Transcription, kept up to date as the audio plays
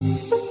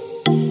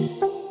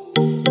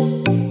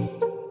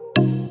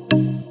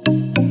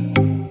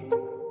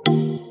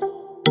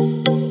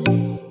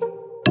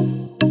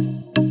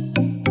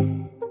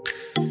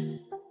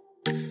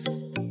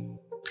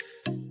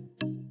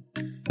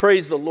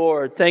Praise the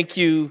Lord. Thank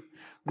you,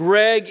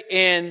 Greg.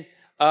 And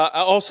I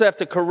also have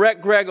to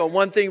correct Greg on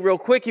one thing real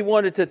quick. He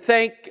wanted to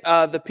thank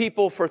the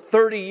people for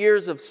 30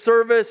 years of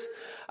service.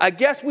 I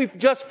guess we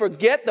just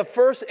forget the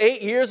first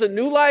 8 years of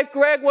New Life,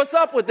 Greg. What's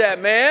up with that,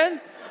 man?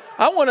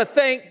 I want to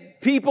thank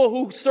people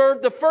who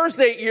served the first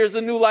 8 years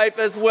of New Life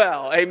as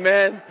well.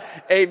 Amen.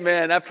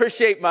 Amen. I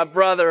appreciate my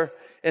brother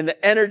and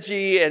the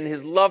energy and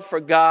his love for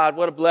God.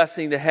 What a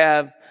blessing to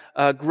have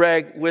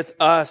Greg with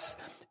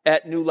us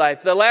at New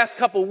Life. The last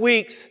couple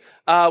weeks,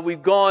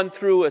 we've gone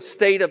through a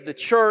state of the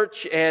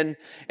church, and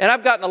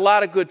I've gotten a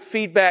lot of good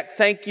feedback.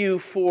 Thank you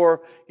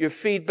for your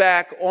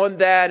feedback on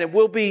that. And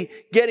we'll be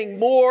getting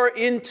more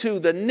into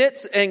the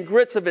nits and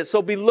grits of it.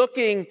 So be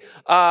looking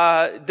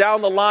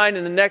down the line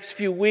in the next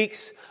few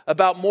weeks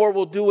about more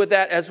we'll do with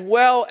that, as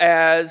well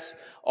as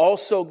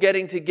also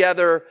getting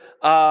together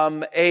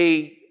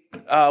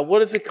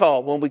what is it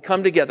called when we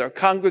come together? A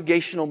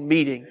congregational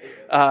meeting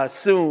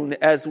soon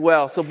as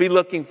well. So be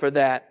looking for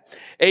that.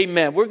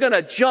 Amen. We're going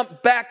to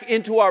jump back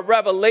into our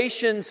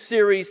Revelation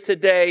series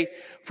today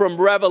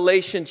from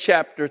Revelation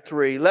chapter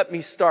 3. Let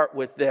me start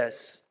with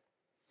this.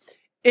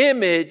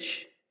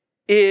 Image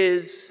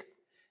is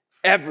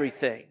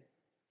everything.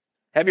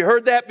 Have you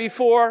heard that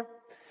before?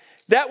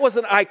 That was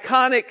an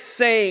iconic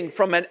saying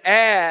from an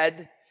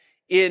ad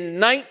in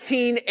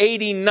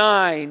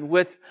 1989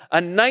 with a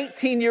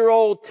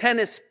 19-year-old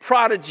tennis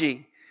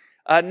prodigy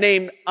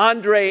named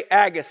Andre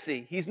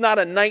Agassi. He's not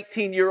a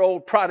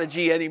 19-year-old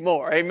prodigy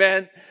anymore,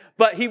 amen?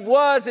 But he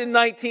was in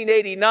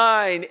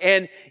 1989,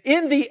 and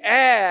in the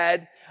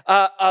ad,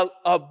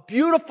 a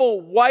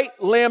beautiful white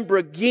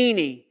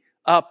Lamborghini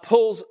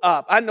pulls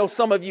up. I know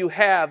some of you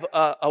have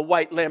a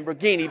white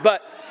Lamborghini,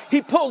 but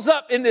he pulls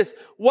up in this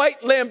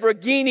white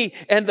Lamborghini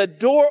and the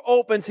door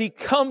opens. He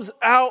comes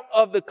out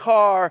of the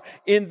car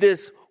in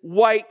this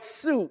white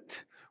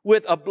suit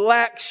with a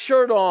black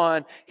shirt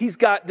on. He's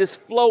got this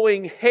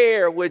flowing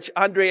hair, which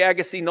Andre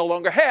Agassi no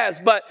longer has,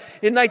 but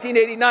in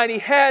 1989 he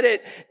had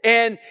it,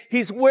 and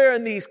he's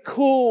wearing these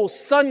cool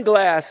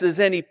sunglasses,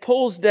 and he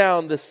pulls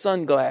down the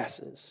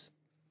sunglasses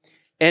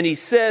and he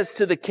says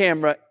to the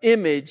camera,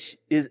 "Image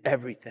is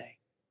everything."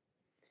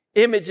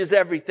 Image is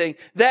everything.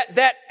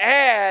 That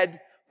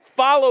ad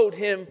followed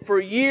him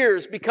for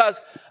years because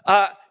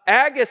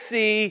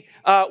Agassi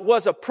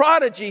was a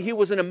prodigy. He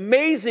was an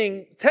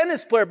amazing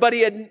tennis player, but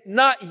he had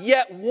not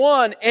yet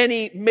won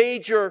any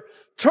major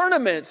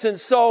tournaments. And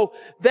so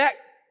that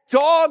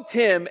dogged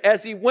him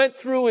as he went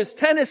through his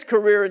tennis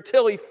career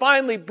until he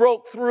finally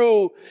broke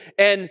through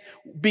and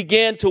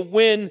began to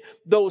win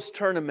those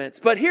tournaments.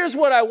 But here's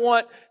what I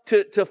want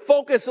to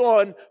focus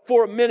on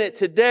for a minute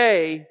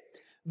today.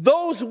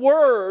 Those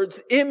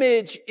words,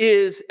 image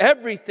is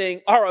everything,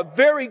 are a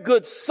very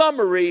good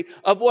summary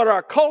of what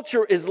our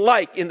culture is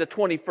like in the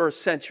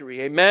 21st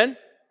century. Amen?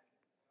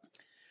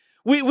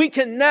 We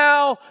can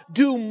now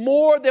do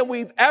more than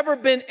we've ever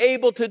been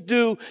able to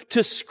do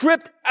to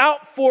script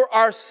out for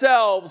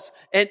ourselves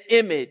an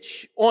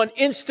image on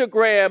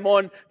Instagram,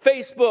 on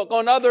Facebook,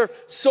 on other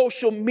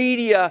social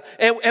media.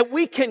 And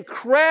we can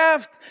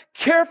craft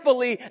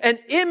carefully an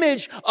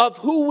image of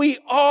who we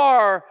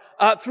are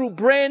through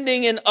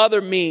branding and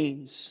other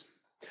means.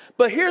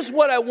 But here's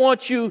what I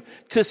want you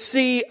to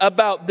see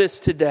about this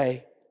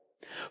today.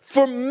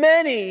 For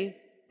many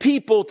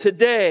people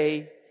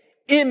today,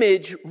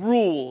 image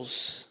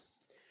rules.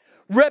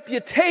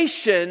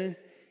 Reputation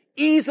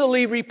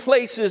easily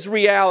replaces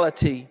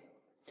reality.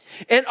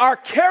 And our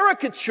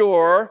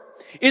caricature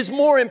is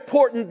more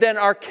important than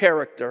our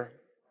character.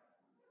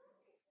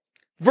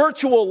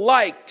 Virtual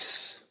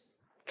likes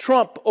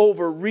trump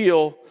over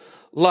real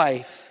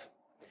life.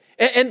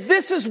 And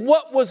this is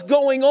what was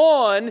going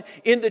on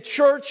in the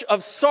church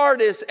of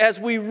Sardis as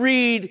we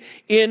read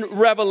in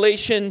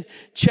Revelation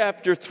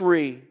chapter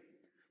 3.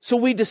 So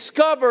we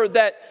discover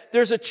that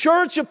there's a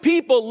church of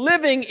people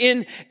living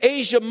in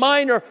Asia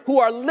Minor who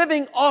are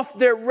living off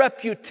their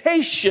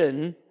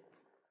reputation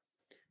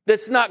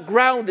that's not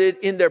grounded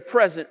in their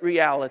present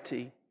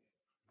reality.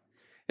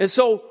 And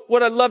so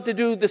what I'd love to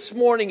do this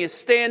morning is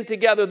stand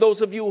together,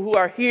 those of you who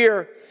are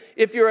here.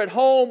 If you're at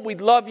home,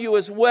 we'd love you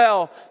as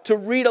well to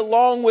read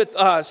along with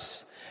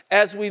us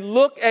as we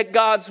look at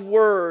God's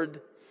Word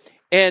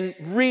and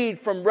read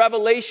from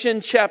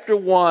Revelation chapter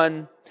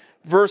 1,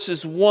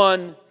 verses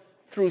 1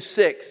 through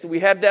 6. Do we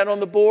have that on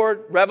the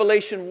board?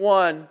 Revelation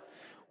 1,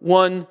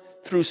 1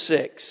 through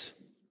 6.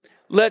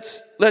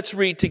 Let's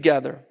read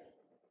together.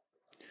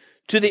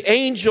 To the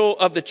angel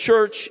of the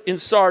church in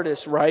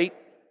Sardis write,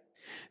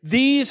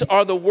 "These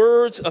are the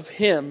words of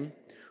him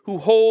who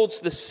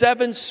holds the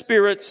 7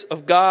 spirits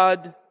of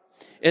God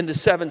and the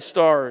 7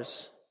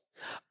 stars.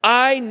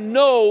 I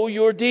know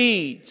your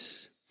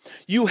deeds.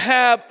 You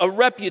have a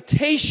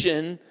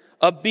reputation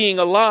of being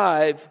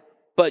alive,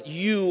 but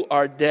you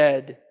are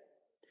dead.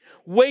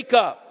 Wake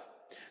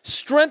up,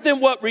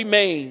 strengthen what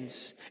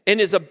remains and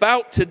is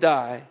about to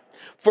die.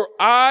 For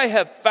I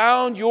have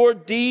found your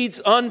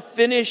deeds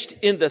unfinished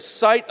in the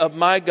sight of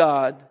my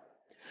God.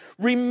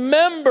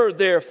 Remember,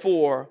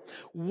 therefore,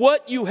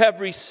 what you have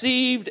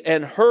received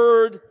and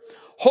heard.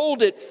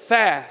 Hold it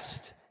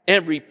fast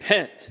and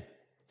repent.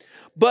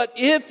 But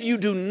if you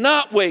do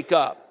not wake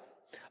up,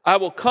 I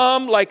will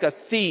come like a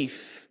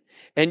thief,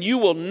 and you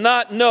will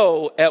not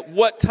know at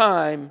what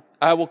time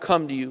I will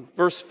come to you.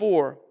 Verse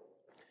 4.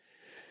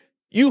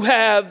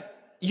 Yet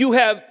you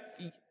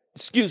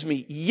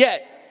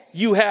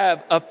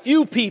have a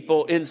few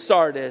people in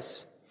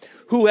Sardis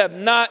who have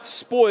not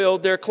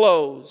spoiled their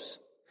clothes.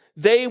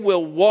 They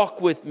will walk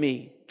with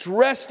me,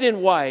 dressed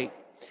in white,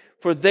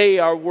 for they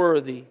are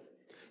worthy.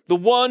 The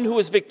one who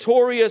is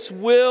victorious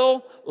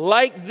will,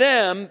 like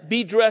them,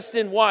 be dressed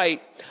in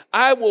white.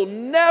 I will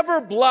never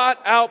blot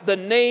out the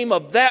name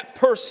of that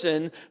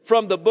person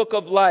from the book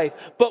of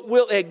life, but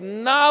will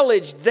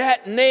acknowledge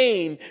that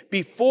name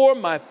before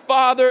my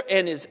Father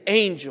and his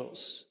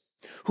angels.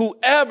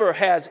 Whoever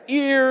has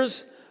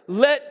ears,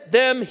 let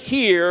them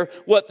hear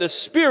what the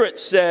Spirit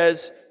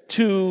says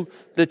to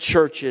the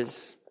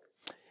churches.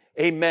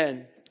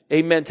 Amen.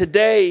 Amen.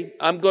 Today,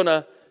 I'm going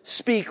to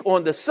speak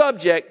on the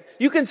subject.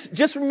 You can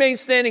just remain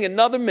standing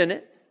another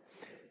minute.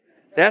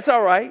 That's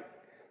all right.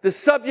 The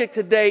subject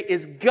today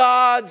is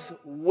God's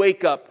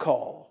wake-up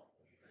call.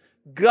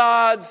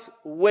 God's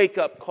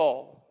wake-up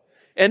call.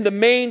 And the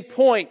main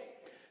point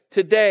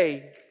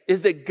today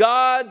is that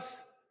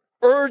God's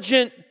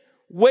urgent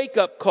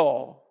wake-up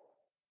call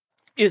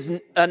is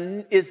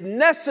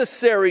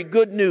necessary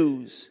good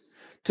news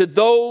to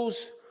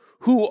those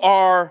who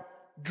are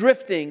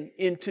drifting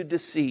into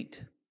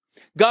deceit.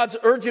 God's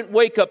urgent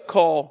wake-up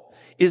call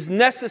is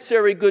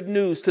necessary good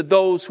news to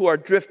those who are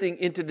drifting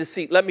into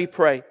deceit. Let me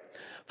pray.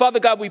 Father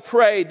God, we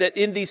pray that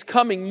in these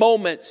coming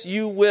moments,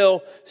 you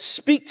will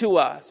speak to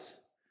us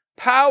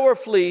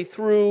powerfully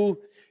through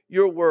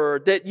your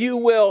word, that you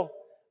will,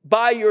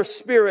 by your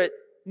Spirit,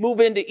 move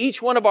into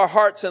each one of our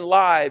hearts and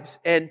lives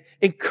and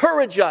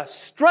encourage us,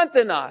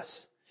 strengthen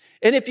us.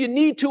 And if you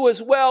need to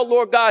as well,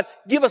 Lord God,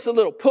 give us a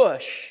little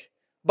push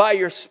by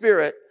your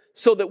Spirit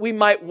so that we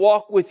might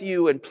walk with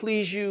you and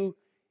please you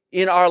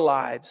in our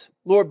lives.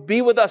 Lord,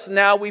 be with us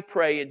now, we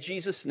pray, in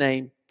Jesus'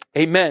 name.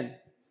 Amen.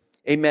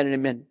 Amen and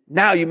amen.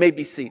 Now you may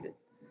be seated.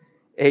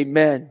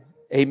 Amen.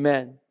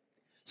 Amen.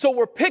 So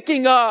we're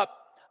picking up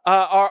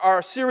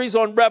our series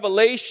on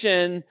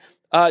Revelation,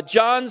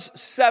 John's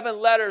 7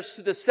 letters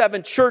to the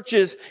 7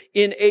 churches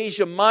in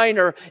Asia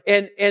Minor.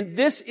 And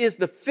this is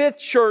the 5th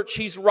church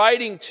he's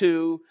writing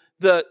to,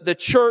 the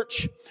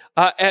church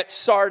at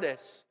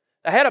Sardis.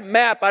 I had a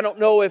map. I don't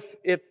know if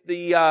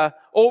the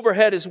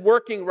overhead is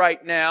working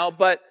right now,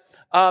 but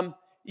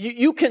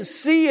you can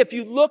see, if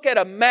you look at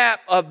a map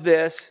of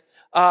this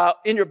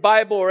in your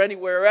Bible or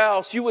anywhere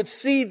else, you would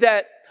see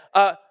that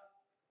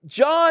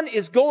John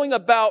is going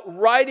about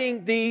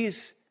writing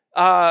these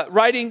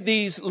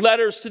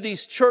letters to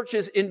these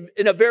churches in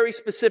a very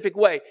specific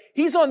way.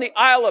 He's on the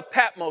Isle of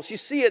Patmos. You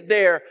see it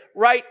there,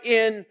 right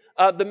in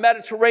the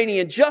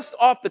Mediterranean, just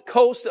off the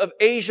coast of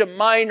Asia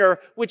Minor,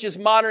 which is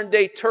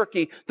modern-day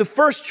Turkey. The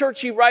first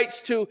church he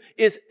writes to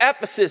is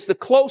Ephesus, the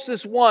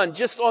closest one,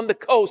 just on the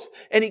coast.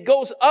 And he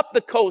goes up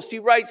the coast. He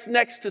writes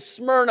next to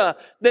Smyrna,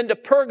 then to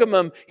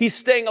Pergamum. He's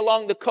staying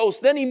along the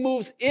coast. Then he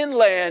moves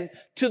inland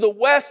to the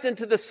west and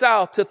to the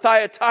south, to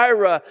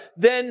Thyatira,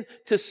 then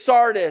to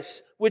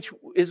Sardis, which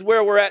is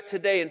where we're at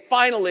today. And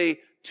finally,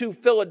 to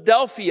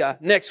Philadelphia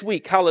next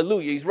week.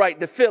 Hallelujah. He's writing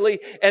to Philly,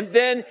 and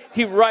then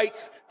he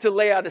writes to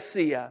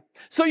Laodicea.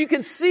 So you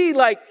can see,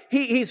 like,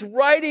 he's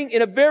writing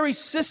in a very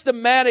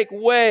systematic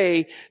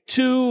way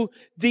to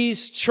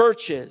these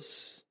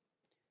churches.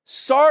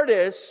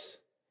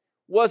 Sardis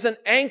was an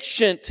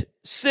ancient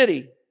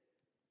city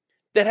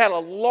that had a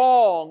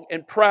long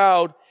and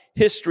proud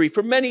history.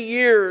 For many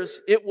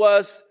years, it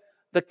was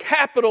the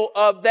capital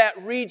of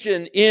that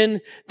region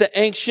in the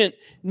ancient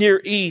Near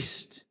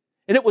East.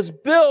 And it was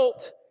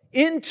built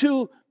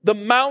into the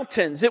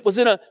mountains. It was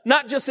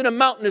not just in a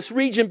mountainous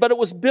region, but it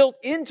was built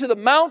into the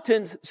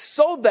mountains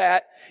so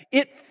that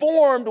it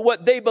formed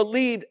what they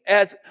believed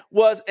as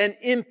was an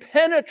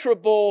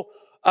impenetrable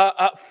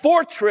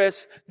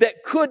fortress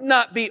that could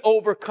not be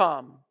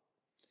overcome.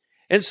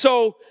 And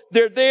so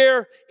they're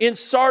there in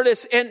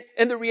Sardis, and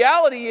the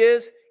reality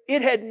is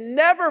it had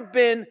never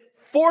been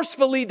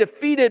forcefully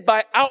defeated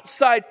by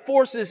outside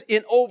forces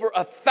in over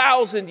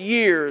 1,000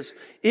 years.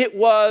 It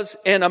was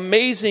an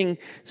amazing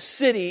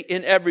city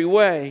in every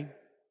way.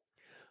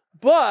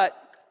 But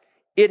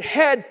it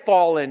had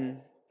fallen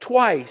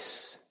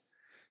twice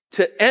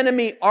to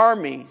enemy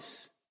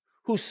armies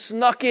who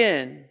snuck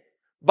in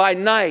by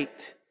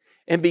night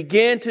and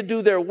began to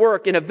do their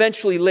work and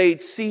eventually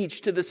laid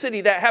siege to the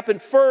city. That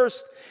happened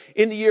first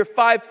in the year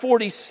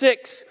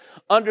 546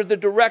 under the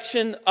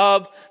direction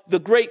of the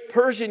great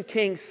Persian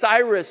king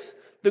Cyrus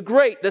the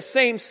Great, the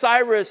same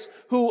Cyrus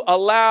who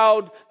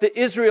allowed the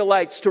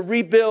Israelites to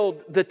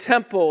rebuild the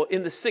temple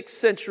in the 6th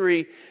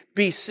century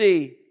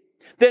BC.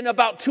 Then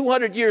about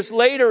 200 years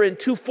later, in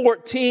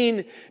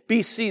 214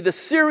 BC, the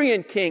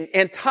Syrian king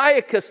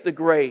Antiochus the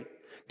Great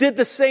did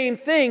the same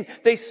thing.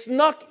 They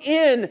snuck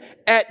in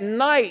at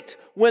night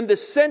when the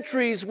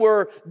sentries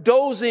were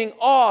dozing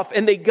off,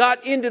 and they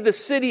got into the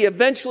city,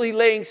 eventually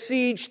laying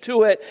siege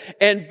to it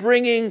and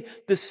bringing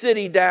the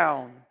city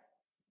down.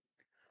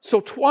 So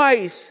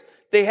twice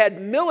they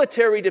had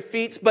military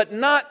defeats, but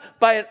not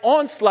by an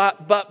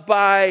onslaught, but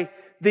by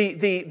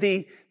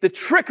the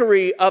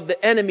trickery of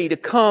the enemy to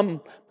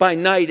come by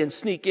night and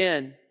sneak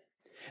in.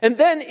 And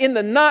then in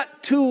the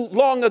not too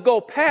long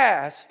ago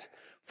past,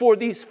 for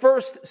these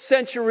first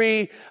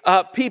century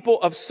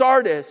people of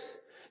Sardis,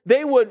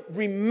 they would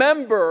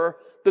remember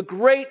the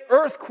great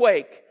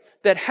earthquake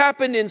that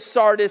happened in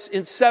Sardis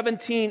in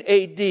 17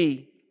 AD.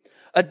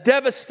 A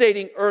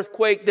devastating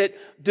earthquake that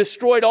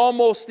destroyed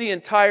almost the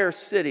entire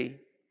city.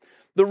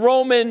 The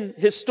Roman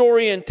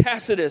historian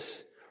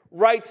Tacitus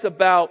writes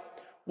about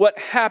what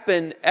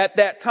happened at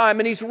that time,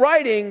 and he's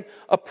writing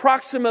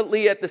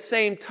approximately at the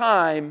same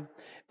time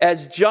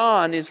as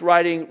John is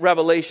writing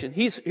Revelation.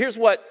 Here's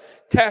what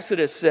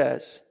Tacitus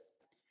says.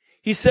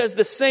 He says,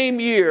 the same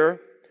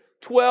year,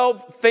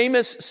 12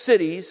 famous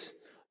cities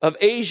of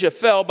Asia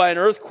fell by an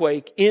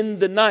earthquake in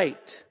the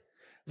night.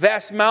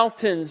 Vast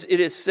mountains, it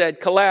is said,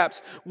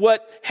 collapsed.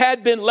 What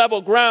had been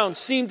level ground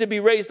seemed to be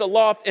raised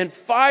aloft, and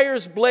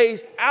fires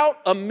blazed out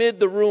amid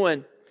the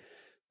ruin.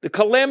 The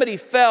calamity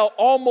fell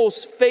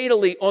almost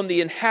fatally on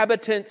the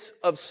inhabitants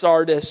of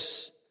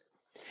Sardis,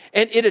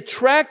 and it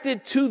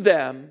attracted to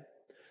them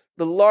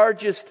the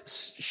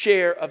largest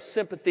share of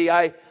sympathy.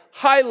 I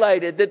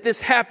highlighted that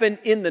this happened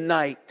in the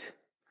night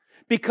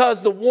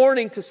because the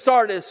warning to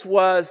Sardis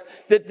was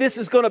that this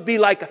is going to be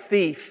like a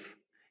thief.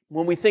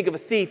 When we think of a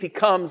thief, he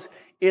comes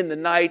in the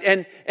night.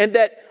 And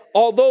that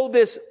although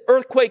this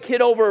earthquake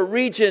hit over a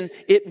region,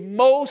 it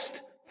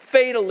most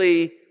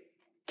fatally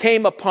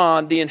came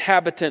upon the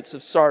inhabitants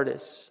of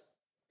Sardis.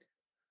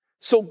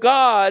 So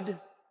God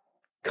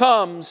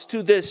comes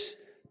to this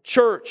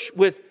church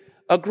with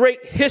a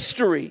great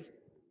history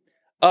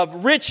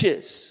of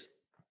riches.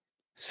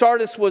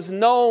 Sardis was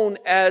known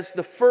as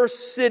the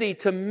first city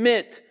to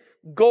mint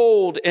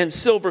gold and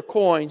silver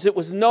coins. It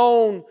was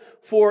known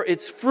for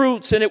its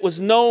fruits, and it was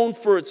known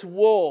for its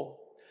wool.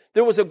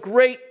 There was a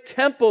great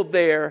temple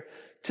there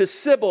to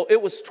Cybele.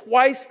 It was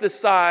twice the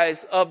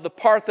size of the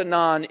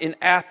Parthenon in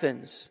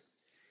Athens.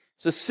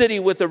 It's a city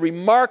with a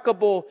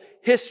remarkable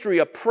history,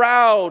 a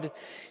proud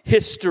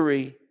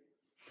history,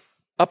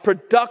 a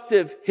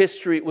productive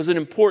history. It was an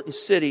important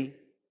city.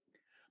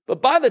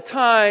 But by the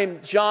time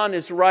John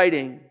is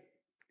writing,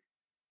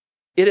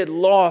 it had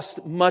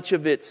lost much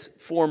of its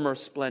former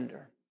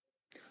splendor.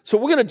 So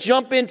we're going to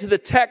jump into the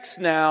text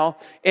now,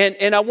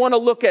 and I want to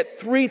look at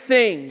three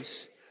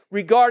things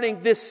regarding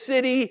this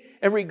city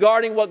and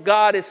regarding what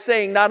God is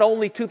saying not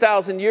only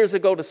 2,000 years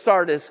ago to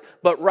Sardis,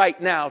 but right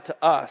now to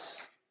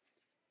us.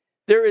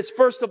 There is,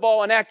 first of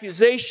all, an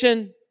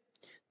accusation.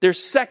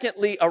 There's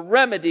secondly, a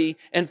remedy,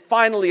 and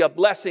finally, a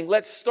blessing.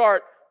 Let's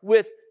start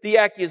with the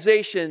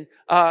accusation.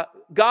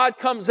 God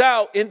comes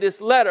out in this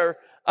letter.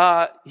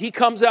 He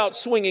comes out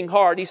swinging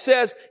hard. He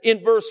says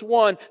in verse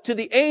 1, to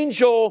the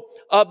angel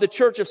of the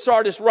church of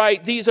Sardis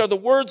write, these are the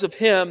words of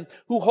him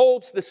who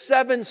holds the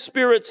 7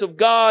 spirits of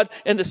God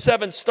and the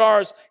 7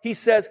 stars. He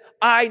says,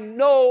 I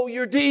know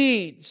your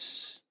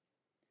deeds.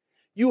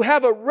 You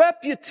have a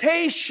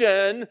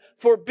reputation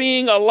for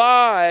being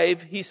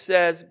alive, he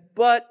says,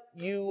 but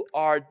you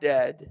are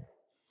dead.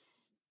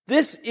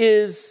 This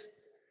is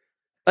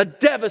a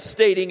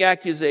devastating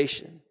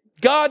accusation.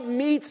 God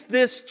meets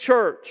this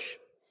church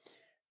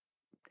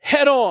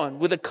head on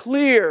with a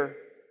clear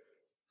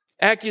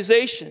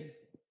accusation.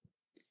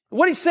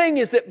 What he's saying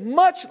is that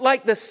much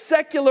like the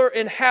secular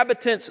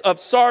inhabitants of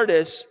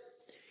Sardis,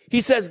 he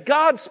says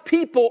God's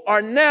people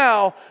are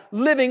now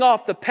living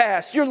off the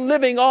past. You're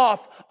living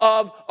off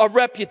of a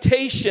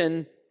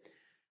reputation,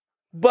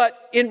 but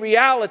in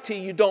reality,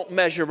 you don't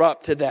measure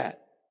up to that.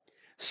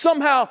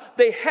 Somehow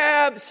they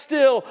have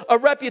still a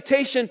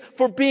reputation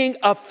for being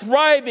a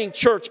thriving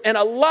church and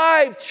a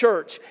live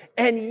church.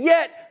 And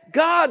yet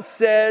God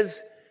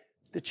says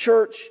the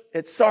church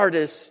at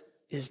Sardis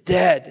is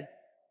dead.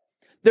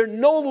 They're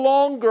no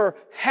longer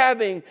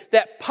having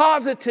that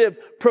positive,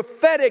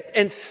 prophetic,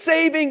 and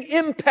saving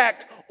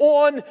impact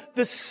on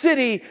the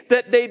city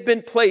that they've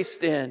been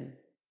placed in.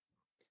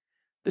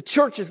 The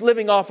church is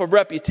living off of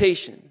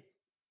reputation.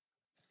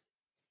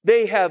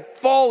 They have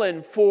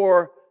fallen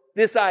for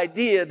this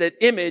idea that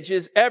image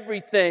is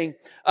everything.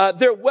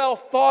 They're well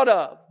thought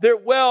of. They're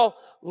well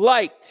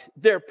liked.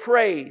 They're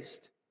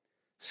praised.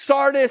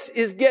 Sardis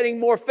is getting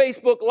more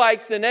Facebook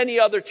likes than any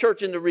other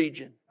church in the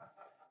region.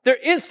 Their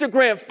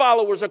Instagram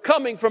followers are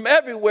coming from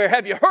everywhere.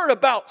 Have you heard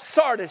about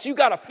Sardis? You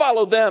got to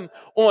follow them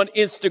on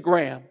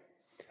Instagram.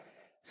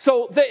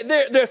 So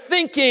they're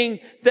thinking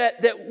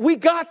that we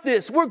got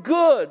this. We're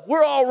good.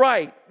 We're all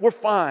right. We're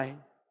fine.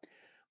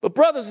 But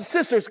brothers and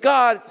sisters,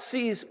 God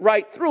sees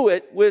right through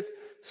it with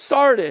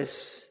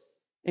Sardis.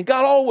 And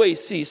God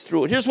always sees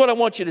through it. Here's what I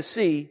want you to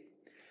see.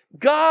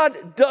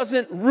 God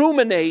doesn't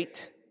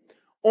ruminate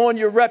on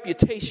your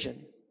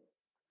reputation.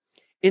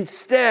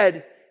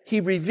 Instead, he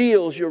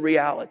reveals your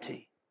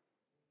reality.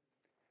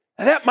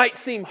 Now, that might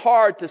seem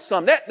hard to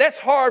some. That's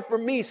hard for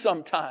me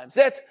sometimes.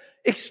 That's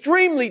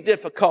extremely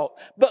difficult.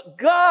 But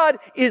God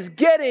is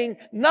getting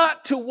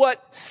not to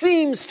what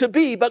seems to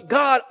be, but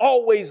God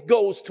always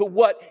goes to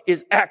what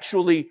is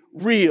actually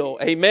real.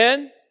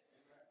 Amen?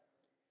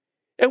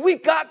 And we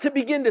got to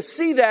begin to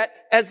see that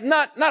as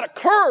not a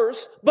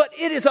curse, but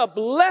it is a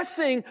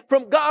blessing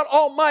from God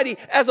Almighty.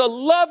 As a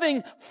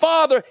loving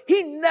father,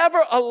 he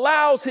never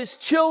allows his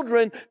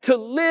children to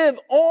live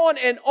on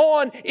and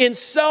on in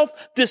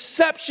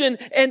self-deception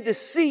and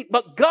deceit.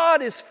 But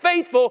God is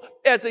faithful,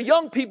 as the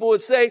young people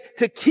would say,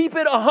 to keep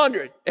it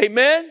 100.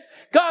 Amen?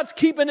 God's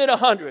keeping it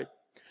 100.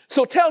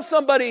 So tell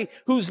somebody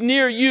who's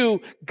near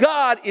you,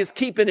 God is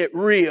keeping it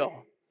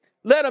real.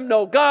 Let them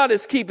know God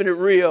is keeping it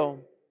real.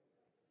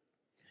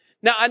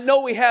 Now, I know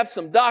we have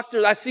some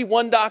doctors. I see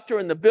one doctor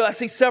in the building. I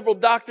see several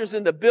doctors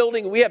in the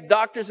building. We have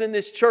doctors in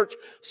this church.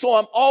 So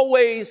I'm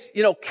always,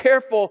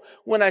 careful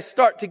when I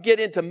start to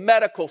get into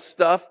medical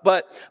stuff,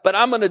 but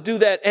I'm going to do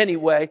that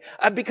anyway,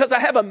 because I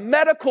have a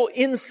medical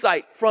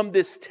insight from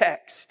this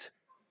text.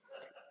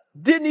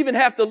 Didn't even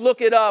have to look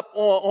it up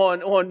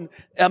on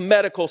a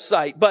medical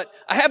site, but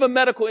I have a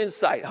medical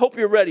insight. I hope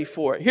you're ready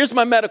for it. Here's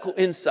my medical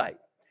insight.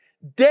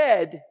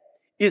 Dead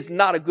is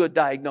not a good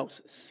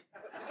diagnosis.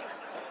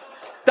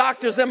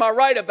 Doctors, am I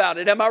right about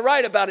it? Am I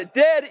right about it?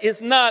 Dead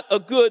is not a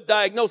good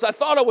diagnosis. I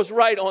thought I was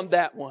right on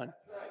that one.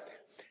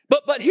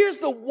 But here's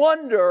the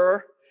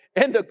wonder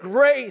and the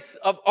grace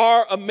of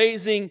our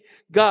amazing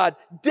God.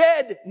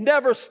 Dead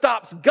never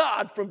stops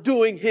God from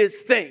doing his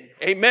thing.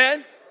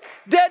 Amen?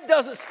 Dead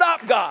doesn't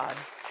stop God.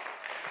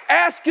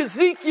 Ask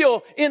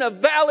Ezekiel in a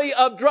valley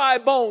of dry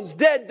bones.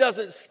 Dead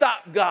doesn't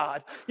stop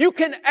God. You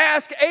can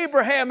ask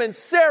Abraham and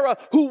Sarah,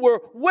 who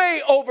were way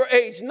over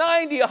age,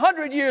 90,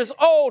 100 years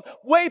old,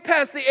 way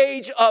past the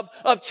age of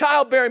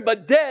childbearing,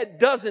 but dead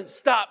doesn't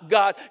stop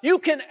God. You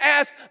can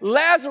ask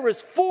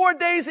Lazarus 4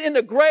 days in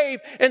the grave,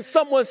 and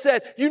someone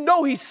said,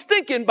 he's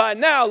stinking by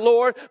now,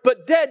 Lord,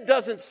 but dead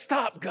doesn't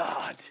stop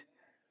God.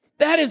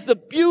 That is the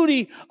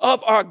beauty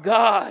of our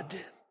God.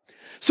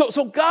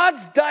 So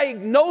God's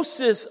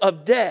diagnosis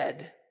of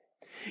dead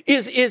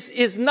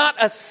is not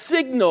a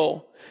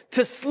signal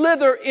to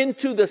slither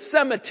into the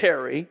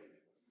cemetery,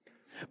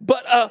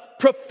 but a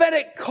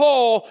prophetic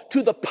call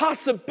to the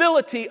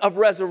possibility of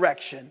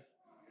resurrection.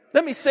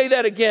 Let me say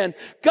that again.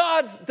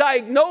 God's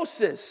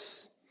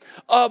diagnosis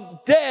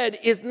of dead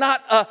is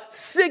not a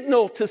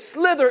signal to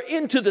slither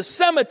into the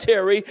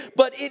cemetery,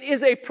 but it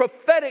is a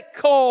prophetic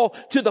call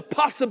to the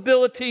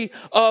possibility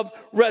of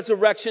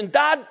resurrection.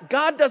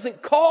 God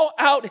doesn't call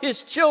out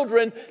his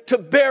children to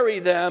bury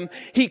them.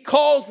 He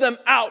calls them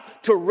out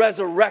to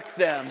resurrect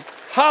them.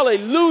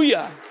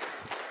 Hallelujah.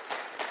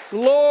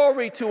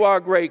 Glory to our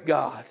great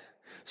God.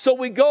 So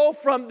we go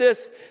from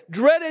this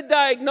dreaded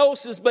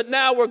diagnosis, but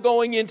now we're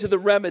going into the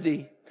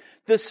remedy.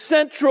 The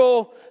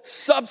central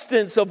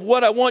substance of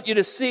what I want you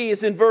to see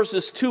is in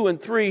verses 2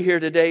 and 3 here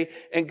today.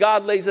 And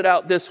God lays it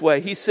out this way.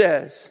 He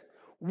says,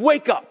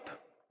 wake up,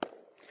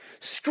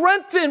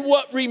 strengthen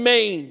what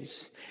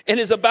remains and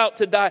is about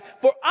to die.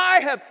 For I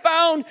have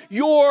found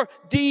your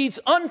deeds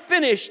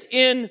unfinished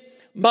in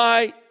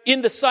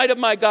the sight of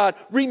my God.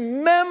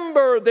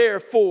 Remember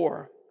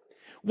therefore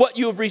what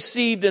you have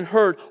received and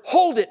heard.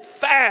 Hold it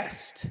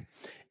fast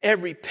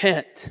and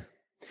repent.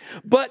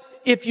 But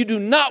if you do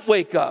not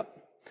wake up,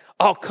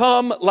 I'll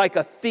come like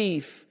a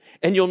thief,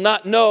 and you'll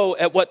not know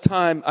at what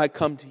time I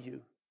come to you.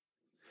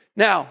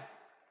 Now,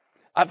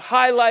 I've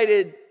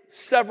highlighted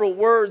several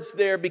words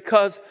there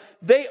because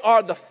they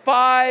are the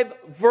 5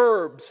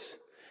 verbs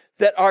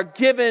that are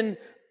given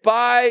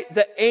by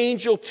the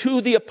angel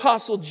to the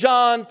Apostle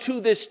John,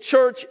 to this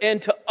church,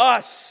 and to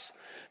us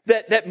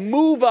that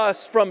move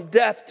us from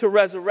death to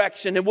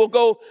resurrection. And we'll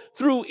go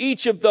through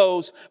each of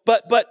those.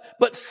 But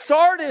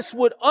Sardis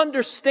would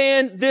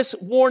understand this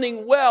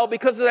warning well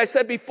because, as I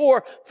said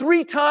before,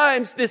 3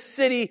 times this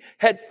city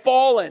had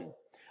fallen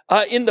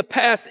in the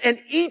past. And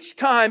each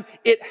time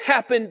it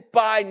happened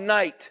by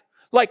night,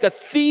 like a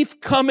thief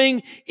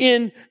coming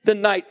in the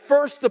night.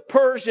 First the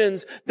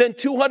Persians, then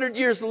 200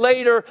 years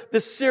later,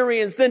 the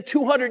Syrians, then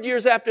 200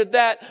 years after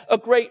that, a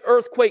great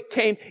earthquake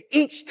came.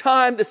 Each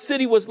time the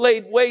city was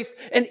laid waste,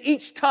 and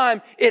each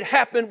time it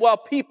happened while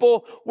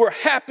people were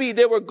happy.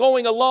 They were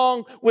going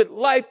along with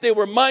life. They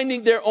were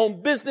minding their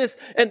own business,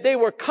 and they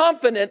were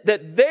confident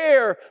that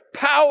their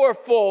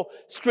powerful,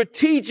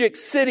 strategic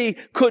city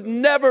could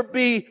never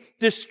be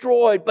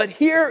destroyed. But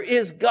here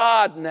is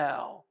God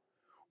now,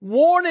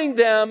 warning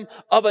them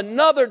of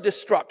another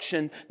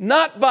destruction,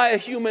 not by a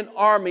human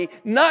army,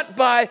 not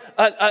by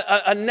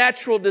a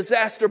natural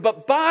disaster,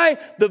 but by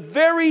the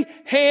very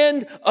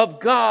hand of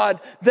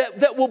God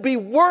that will be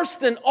worse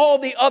than all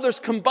the others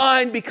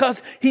combined,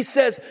 because he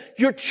says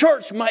your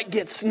church might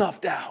get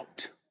snuffed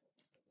out.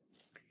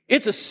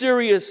 It's a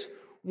serious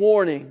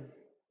warning.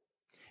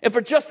 And for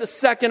just a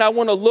second, I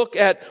want to look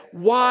at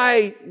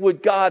why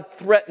would God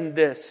threaten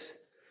this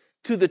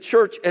to the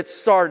church at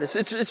Sardis.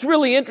 It's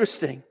really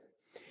interesting.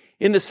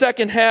 In the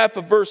second half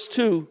of verse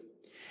 2,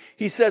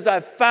 he says,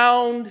 I've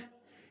found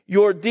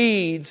your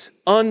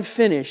deeds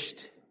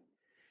unfinished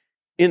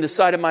in the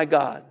sight of my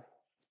God.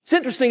 It's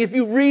interesting, if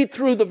you read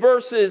through the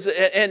verses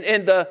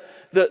and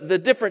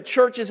the different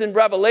churches in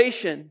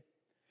Revelation,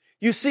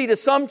 you see to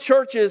some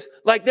churches,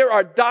 like there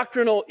are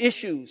doctrinal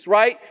issues,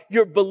 right?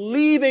 You're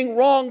believing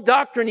wrong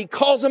doctrine. He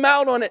calls them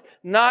out on it.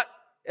 Not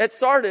at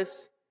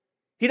Sardis.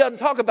 He doesn't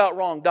talk about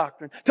wrong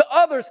doctrine. To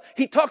others,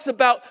 he talks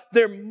about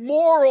their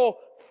moral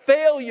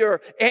failure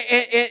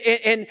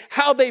and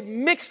how they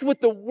mixed with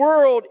the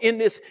world in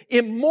this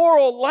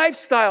immoral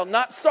lifestyle.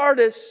 Not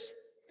Sardis.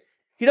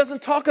 He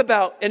doesn't talk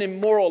about an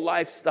immoral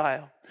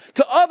lifestyle.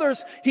 To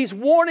others, he's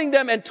warning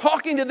them and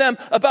talking to them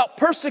about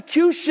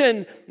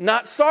persecution,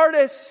 not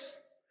Sardis.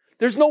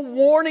 There's no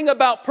warning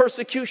about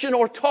persecution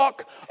or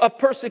talk of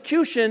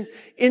persecution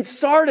in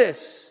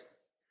Sardis.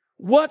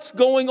 What's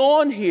going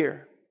on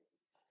here?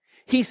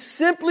 He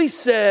simply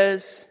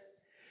says,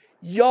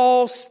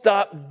 y'all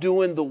stop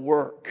doing the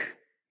work.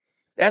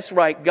 That's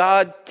right.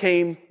 God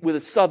came with a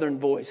southern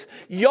voice.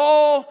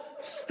 Y'all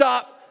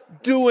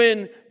stop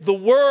doing the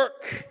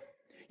work.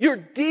 Your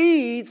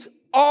deeds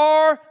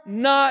are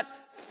not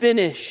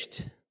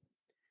finished.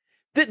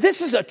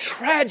 This is a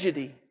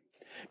tragedy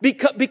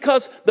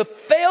because the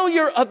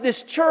failure of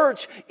this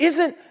church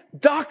isn't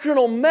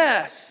doctrinal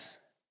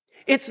mess.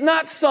 It's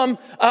not some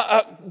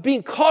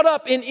being caught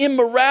up in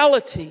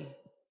immorality,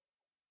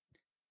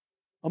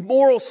 a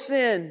moral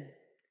sin,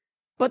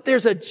 but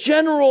there's a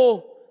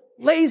general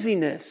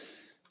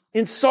laziness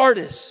in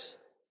Sardis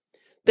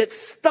that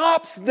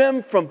stops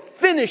them from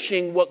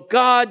finishing what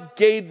God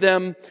gave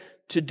them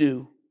to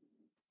do.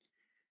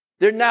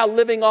 They're now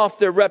living off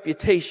their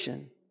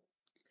reputation.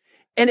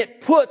 And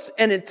it puts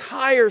an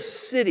entire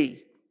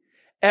city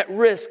at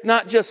risk,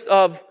 not just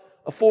of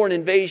a foreign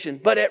invasion,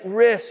 but at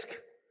risk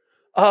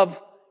of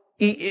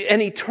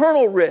an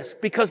eternal risk,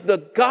 because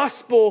the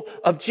gospel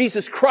of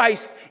Jesus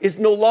Christ is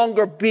no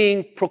longer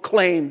being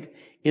proclaimed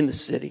in the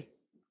city.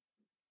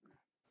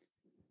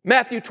 In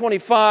Matthew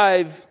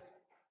 25,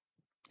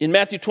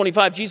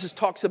 Jesus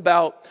talks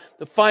about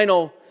the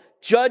final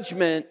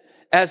judgment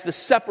as the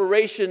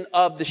separation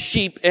of the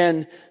sheep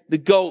and the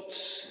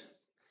goats.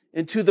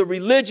 And to the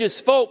religious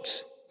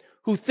folks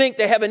who think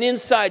they have an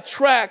inside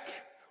track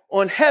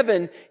on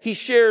heaven, he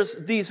shares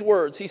these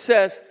words. He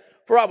says,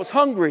 "For I was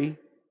hungry,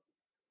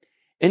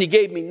 and he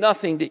gave me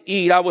nothing to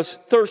eat. I was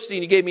thirsty,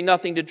 and he gave me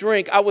nothing to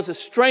drink. I was a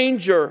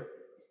stranger,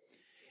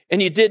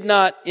 and you did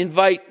not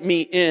invite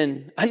me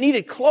in. I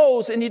needed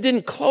clothes, and you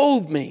didn't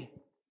clothe me.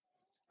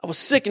 I was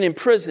sick and in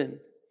prison,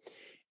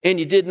 and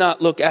you did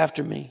not look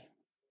after me."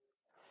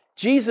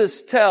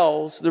 Jesus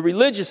tells the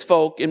religious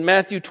folk in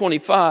Matthew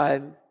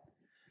 25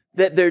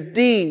 that their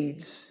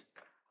deeds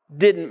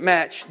didn't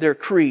match their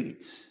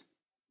creeds.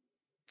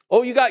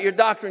 Oh, you got your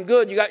doctrine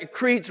good, you got your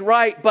creeds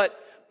right, but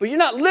you're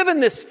not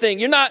living this thing.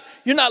 You're not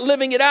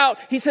living it out.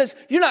 He says,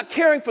 you're not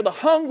caring for the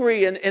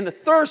hungry and the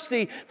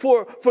thirsty,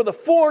 for the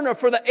foreigner,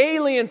 for the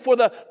alien, for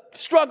the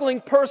struggling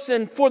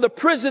person, for the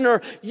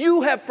prisoner.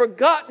 You have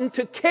forgotten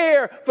to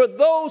care for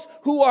those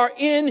who are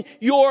in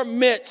your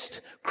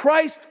midst.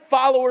 Christ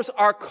followers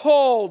are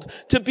called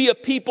to be a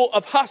people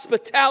of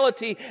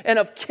hospitality and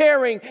of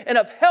caring and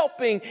of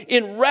helping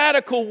in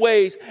radical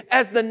ways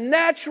as the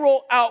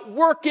natural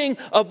outworking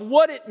of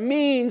what it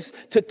means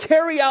to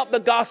carry out the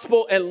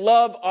gospel and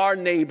love our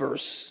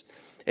neighbors.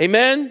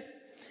 Amen?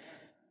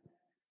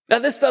 Now,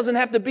 this doesn't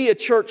have to be a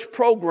church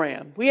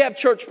program. We have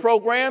church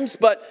programs,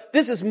 but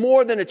this is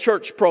more than a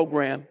church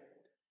program.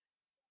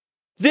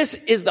 This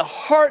is the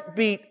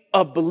heartbeat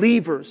of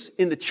believers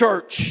in the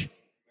church.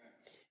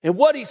 And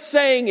what he's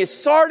saying is,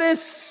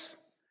 Sardis,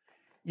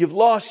 you've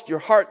lost your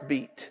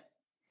heartbeat.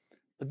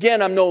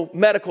 Again, I'm no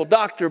medical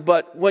doctor,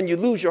 but when you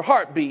lose your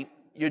heartbeat,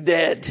 you're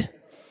dead.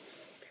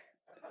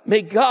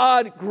 May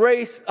God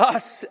grace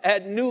us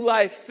at New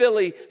Life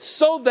Philly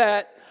so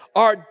that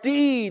our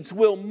deeds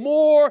will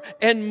more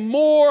and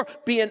more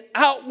be an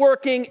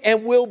outworking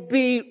and will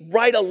be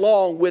right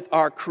along with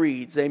our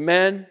creeds.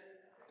 Amen.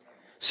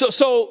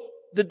 So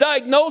the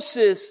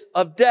diagnosis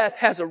of death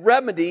has a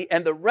remedy,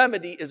 and the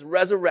remedy is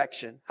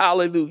resurrection.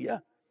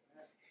 Hallelujah.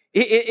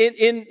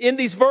 In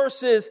these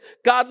verses,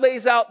 God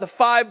lays out the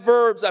 5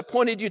 verbs I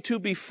pointed you to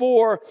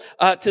before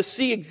to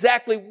see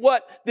exactly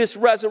what this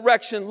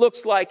resurrection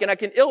looks like. And I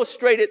can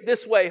illustrate it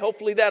this way.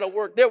 Hopefully that'll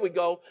work. There we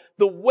go.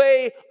 The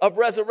way of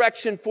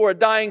resurrection for a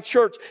dying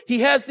church.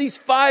 He has these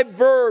 5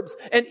 verbs,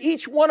 and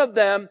each one of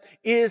them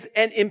is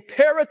an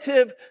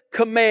imperative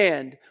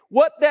command.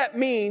 What that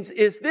means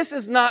is this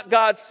is not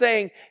God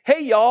saying,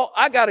 "Hey y'all,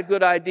 I got a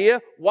good idea.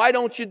 Why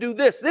don't you do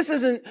this?" This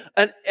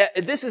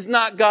is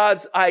not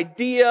God's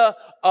idea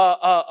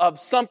of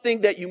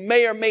something that you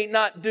may or may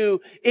not do.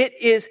 It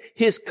is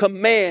his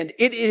command.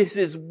 It is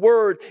his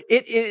word.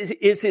 It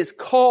is his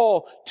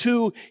call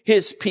to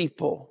his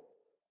people.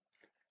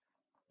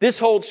 This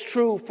holds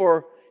true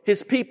for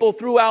his people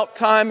throughout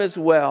time as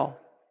well,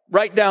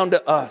 right down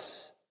to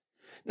us.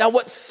 Now,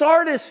 what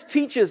Sardis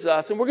teaches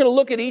us, and we're going to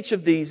look at each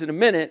of these in a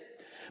minute,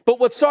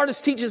 but what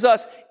Sardis teaches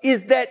us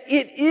is that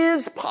it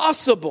is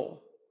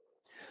possible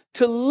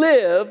to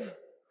live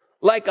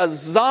like a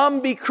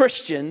zombie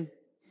Christian,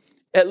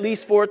 at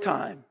least for a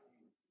time.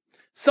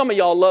 Some of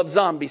y'all love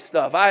zombie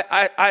stuff.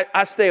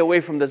 I stay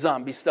away from the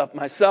zombie stuff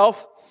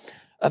myself.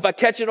 If I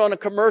catch it on a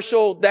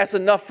commercial, that's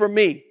enough for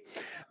me.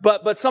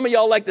 But some of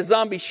y'all like the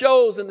zombie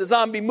shows and the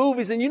zombie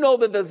movies, and you know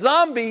that the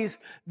zombies,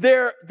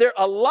 they're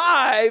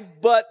alive,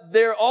 but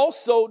they're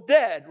also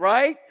dead,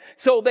 right?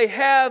 So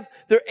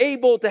they're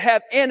able to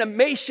have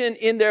animation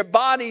in their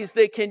bodies.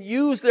 They can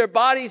use their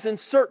bodies in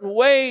certain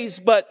ways,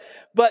 but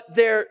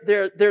they're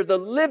the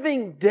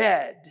living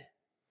dead.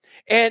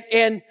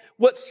 And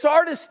what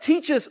Sardis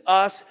teaches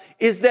us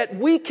is that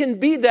we can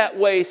be that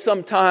way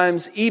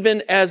sometimes,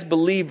 even as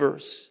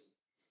believers.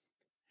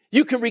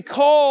 You can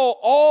recall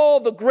all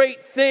the great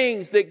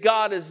things that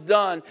God has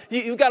done.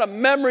 You've got a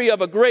memory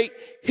of a great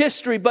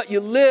history, but you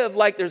live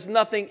like there's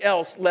nothing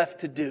else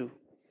left to do.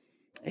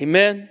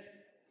 Amen.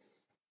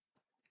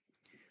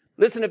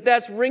 Listen, if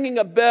that's ringing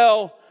a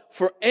bell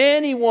for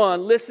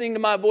anyone listening to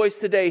my voice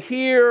today,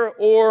 here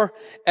or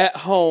at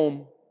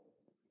home,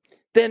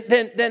 then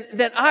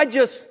I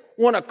just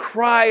want to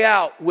cry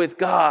out with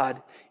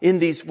God in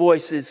these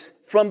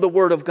voices from the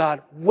Word of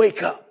God.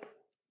 Wake up.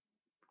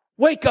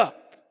 Wake up.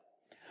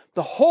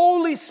 The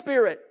Holy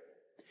Spirit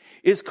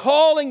is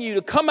calling you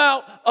to come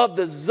out of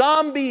the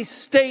zombie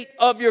state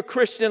of your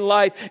Christian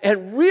life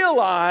and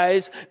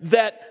realize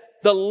that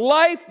the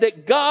life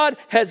that God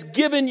has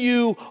given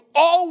you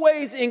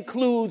always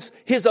includes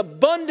His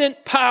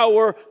abundant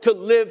power to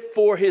live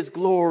for His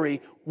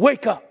glory.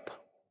 Wake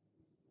up.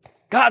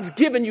 God's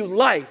given you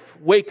life.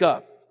 Wake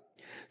up.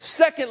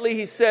 Secondly,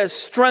 he says,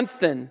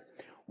 strengthen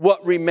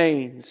what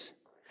remains.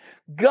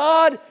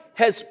 God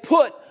has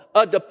put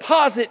a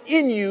deposit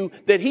in you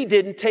that He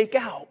didn't take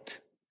out.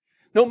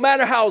 No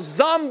matter how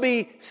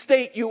zombie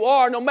state you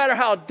are, no matter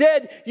how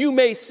dead you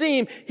may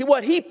seem,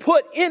 what He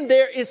put in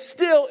there is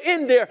still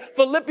in there.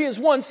 Philippians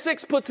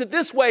 1:6 puts it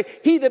this way: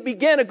 He that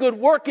began a good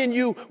work in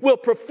you will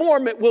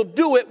perform it, will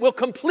do it, will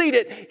complete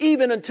it,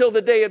 even until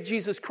the day of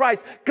Jesus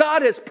Christ.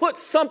 God has put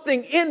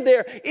something in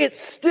there. It's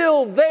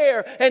still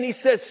there. And He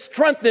says,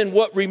 strengthen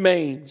what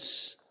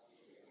remains.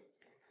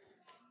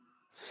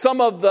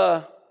 Some of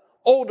the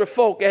older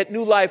folk at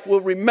New Life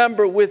will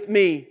remember with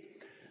me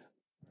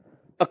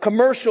a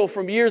commercial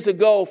from years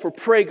ago for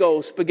Prego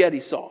spaghetti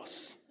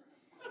sauce.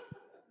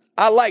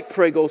 I like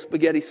Prego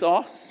spaghetti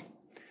sauce.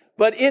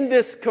 But in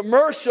this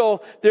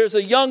commercial, there's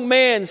a young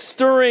man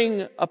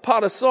stirring a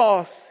pot of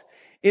sauce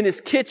in his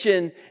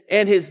kitchen,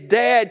 and his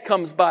dad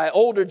comes by,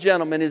 older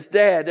gentleman, his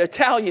dad,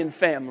 Italian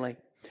family.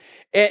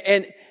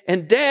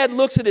 And dad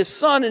looks at his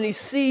son and he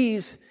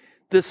sees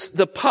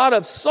the pot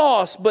of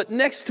sauce, but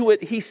next to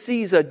it, he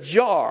sees a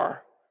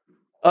jar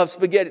of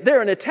spaghetti.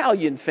 They're an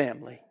Italian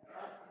family.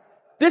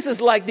 This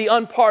is like the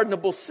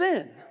unpardonable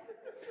sin.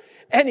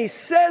 And he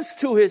says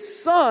to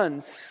his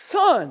son,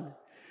 son,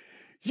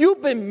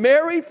 you've been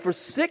married for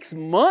 6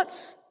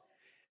 months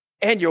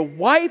and your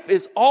wife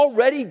is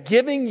already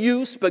giving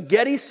you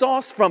spaghetti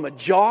sauce from a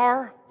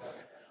jar?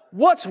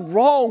 What's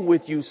wrong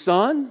with you,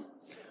 son?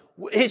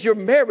 Is your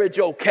marriage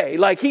okay?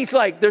 He's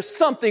like, there's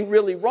something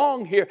really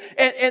wrong here.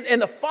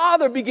 And the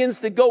father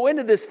begins to go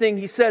into this thing.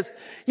 He says,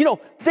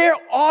 there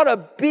ought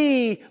to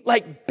be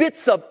like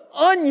bits of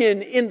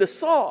onion in the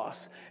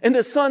sauce. And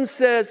the son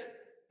says,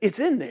 it's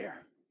in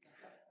there.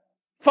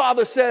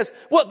 Father says,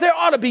 well, there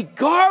ought to be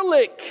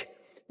garlic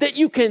that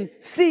you can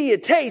see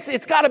and taste.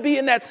 It's got to be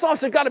in that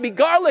sauce. There's got to be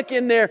garlic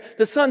in there.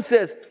 The son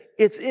says,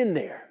 it's in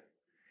there.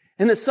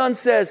 And the son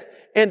says,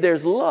 and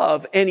there's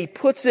love. And he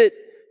puts it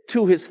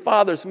to his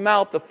father's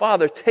mouth. The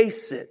father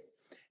tastes it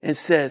and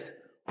says,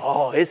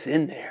 oh, it's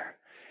in there.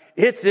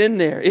 It's in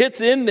there.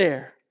 It's in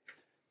there.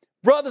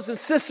 Brothers and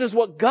sisters,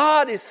 what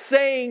God is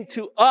saying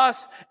to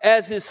us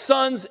as His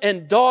sons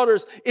and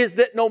daughters is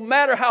that no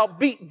matter how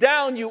beat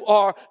down you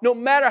are, no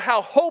matter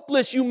how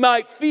hopeless you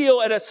might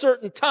feel at a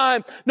certain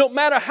time, no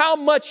matter how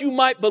much you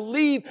might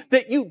believe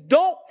that you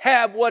don't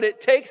have what it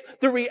takes,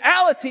 the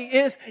reality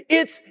is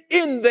it's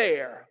in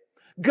there.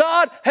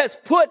 God has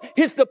put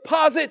His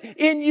deposit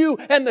in you,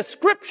 and the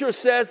scripture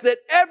says that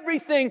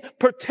everything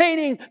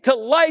pertaining to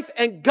life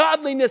and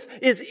godliness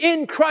is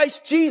in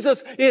Christ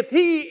Jesus. If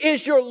He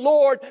is your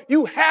Lord,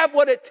 you have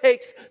what it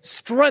takes.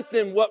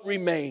 Strengthen what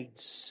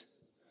remains.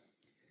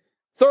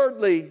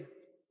 Thirdly,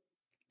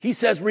 he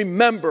says,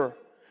 remember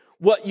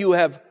what you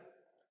have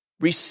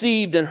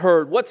received and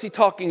heard. What's he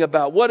talking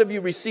about? What have you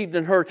received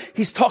and heard?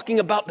 He's talking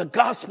about the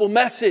gospel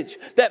message,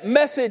 that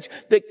message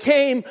that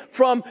came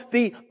from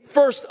the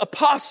first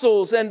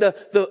apostles and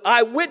the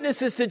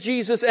eyewitnesses to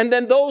Jesus, and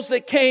then those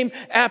that came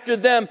after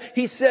them.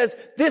 He says,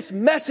 this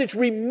message,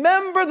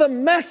 remember the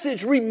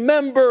message,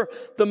 remember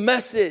the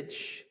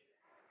message.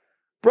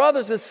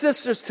 Brothers and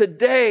sisters,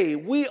 today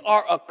we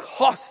are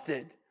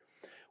accosted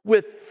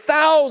with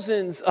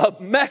thousands of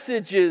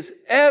messages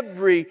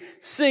every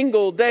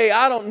single day.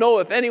 I don't know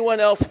if anyone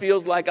else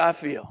feels like I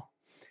feel.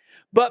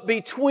 But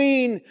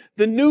between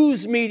the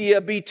news media,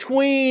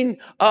 between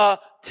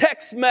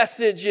text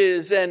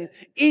messages and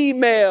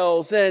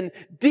emails and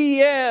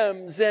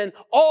DMs and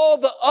all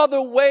the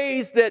other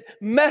ways that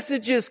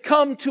messages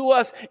come to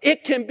us,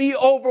 it can be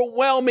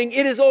overwhelming.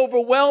 It is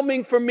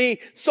overwhelming for me,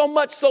 so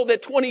much so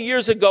that 20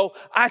 years ago,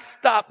 I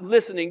stopped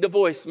listening to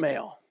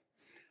voicemail.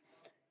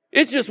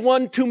 It's just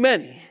one too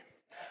many.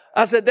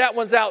 I said, that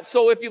one's out.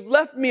 So if you've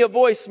left me a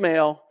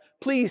voicemail,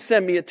 please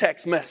send me a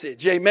text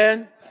message.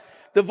 Amen.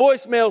 The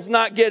voicemail's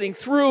not getting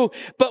through,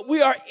 but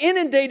we are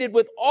inundated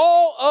with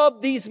all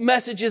of these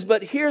messages.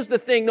 But here's the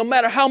thing, no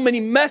matter how many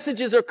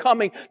messages are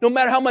coming, no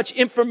matter how much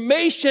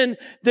information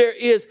there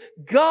is,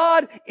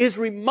 God is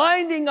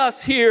reminding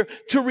us here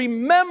to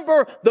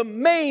remember the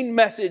main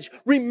message.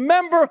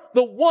 Remember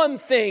the one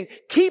thing.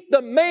 Keep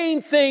the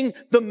main thing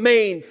the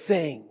main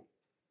thing.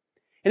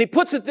 And he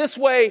puts it this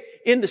way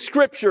in the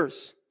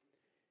scriptures.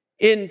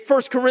 In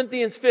 1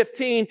 Corinthians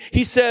 15,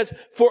 he says,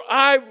 for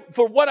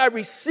what I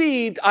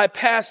received, I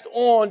passed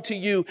on to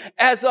you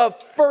as of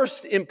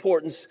first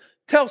importance.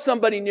 Tell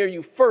somebody near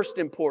you, first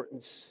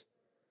importance.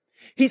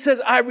 He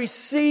says, I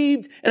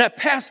received and I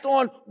passed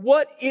on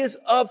what is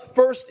of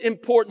first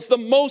importance, the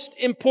most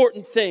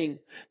important thing,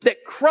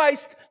 that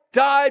Christ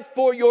died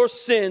for your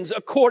sins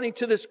according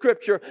to the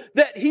scripture,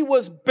 that he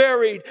was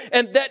buried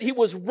and that he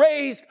was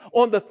raised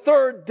on the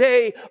third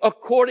day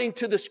according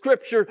to the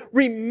scripture.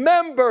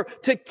 Remember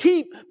to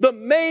keep the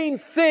main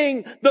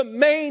thing the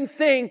main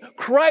thing.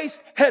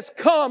 Christ has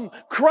come.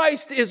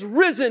 Christ is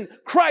risen.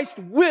 Christ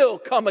will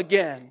come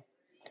again.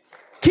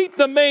 Keep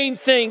the main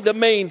thing the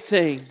main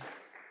thing.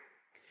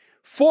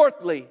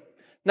 Fourthly,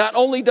 not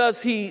only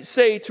does he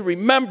say to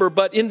remember,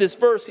 but in this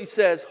verse he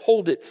says,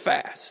 hold it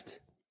fast.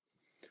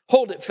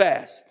 Hold it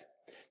fast.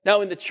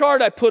 Now in the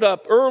chart I put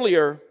up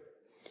earlier,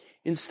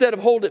 instead of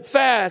hold it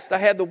fast, I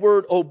had the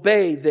word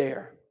obey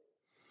there.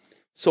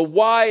 So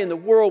why in the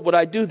world would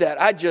I do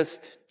that? I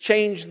just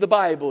changed the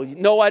Bible.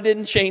 No, I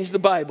didn't change the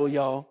Bible,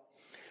 y'all.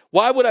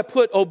 Why would I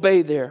put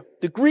obey there?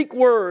 The Greek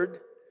word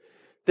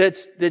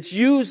that's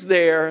used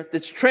there,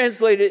 that's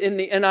translated in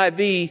the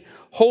NIV,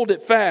 hold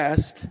it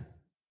fast,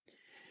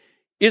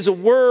 is a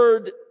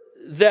word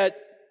that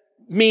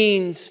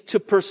means to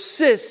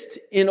persist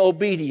in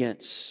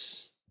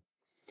obedience.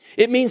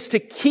 It means to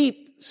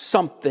keep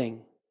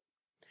something.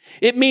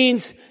 It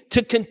means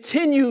to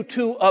continue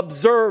to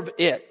observe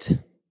it.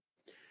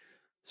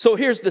 So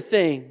here's the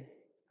thing.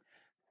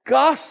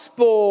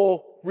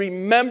 Gospel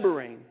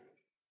remembering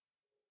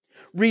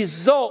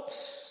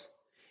results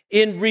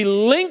in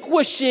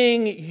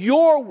relinquishing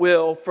your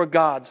will for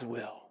God's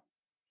will.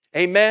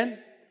 Amen?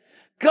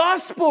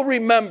 Gospel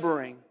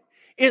remembering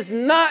is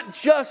not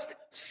just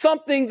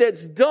something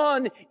that's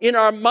done in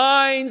our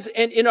minds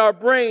and in our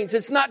brains.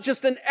 It's not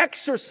just an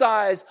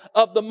exercise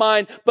of the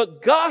mind,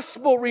 but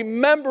gospel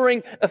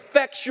remembering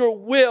affects your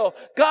will.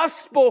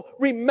 Gospel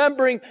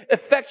remembering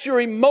affects your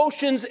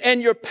emotions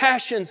and your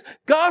passions.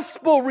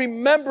 Gospel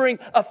remembering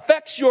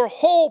affects your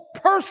whole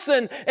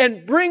person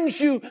and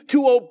brings you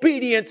to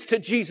obedience to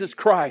Jesus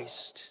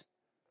Christ.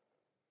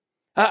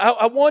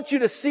 I want you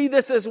to see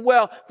this as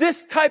well.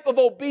 This type of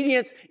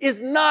obedience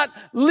is not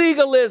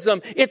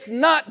legalism. It's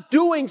not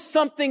doing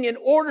something in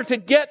order to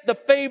get the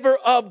favor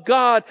of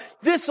God.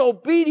 This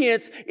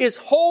obedience is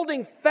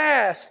holding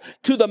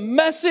fast to the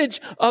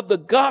message of the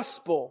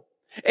gospel.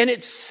 And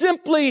it's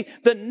simply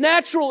the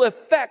natural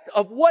effect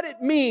of what it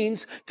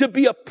means to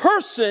be a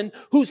person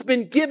who's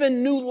been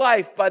given new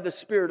life by the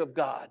Spirit of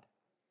God.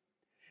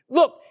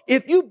 Look,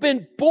 if you've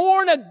been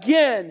born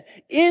again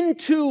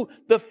into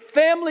the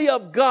family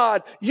of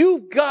God,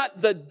 you've got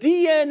the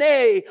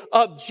DNA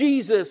of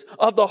Jesus,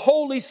 of the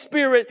Holy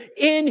Spirit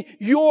in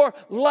your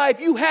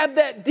life. You have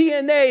that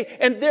DNA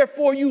and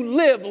therefore you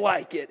live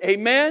like it.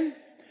 Amen?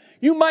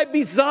 You might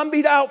be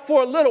zombied out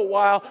for a little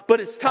while, but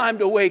it's time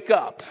to wake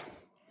up.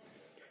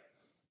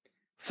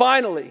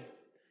 Finally,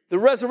 the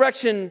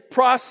resurrection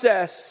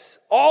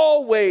process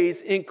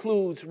always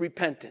includes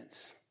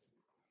repentance.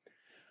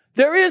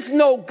 There is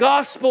no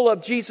gospel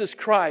of Jesus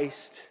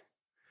Christ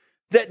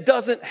that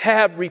doesn't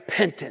have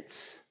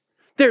repentance.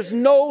 There's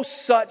no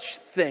such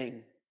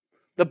thing.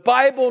 The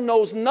Bible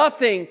knows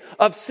nothing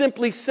of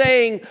simply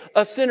saying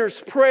a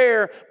sinner's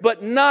prayer,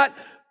 but not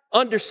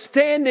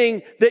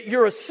understanding that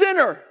you're a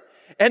sinner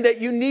and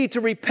that you need to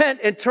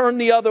repent and turn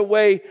the other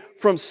way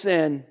from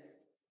sin.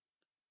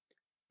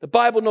 The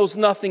Bible knows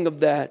nothing of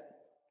that.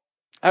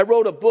 I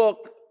wrote a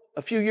book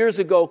a few years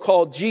ago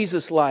called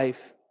Jesus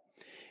Life.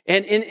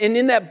 And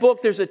in that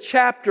book, there's a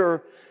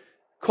chapter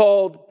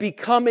called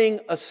Becoming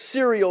a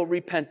Serial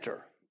Repenter.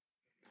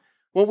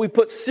 When we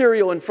put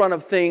serial in front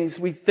of things,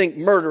 we think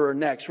murderer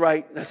next,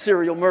 right? A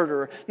serial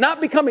murderer. Not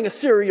becoming a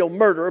serial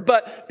murderer,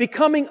 but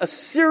becoming a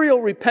serial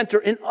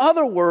repenter. In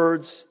other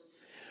words,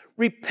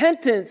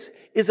 repentance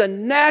is a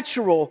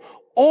natural,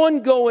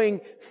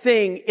 ongoing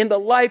thing in the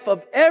life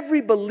of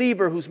every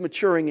believer who's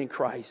maturing in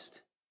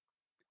Christ.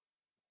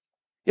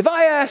 If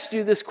I asked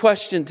you this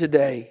question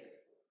today,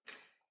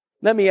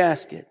 let me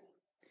ask it.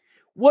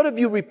 What have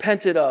you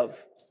repented of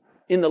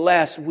in the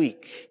last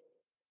week?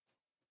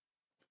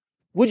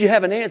 Would you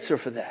have an answer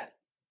for that?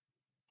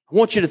 I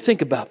want you to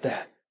think about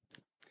that.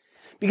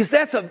 Because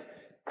that's a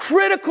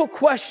critical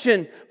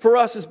question for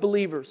us as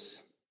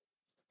believers.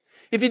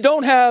 If you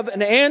don't have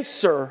an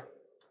answer,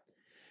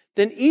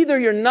 then either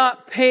you're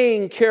not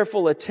paying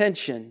careful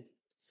attention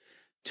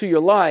to your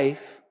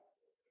life,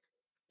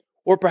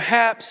 or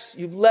perhaps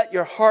you've let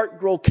your heart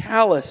grow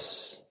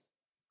callous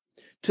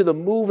to the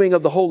moving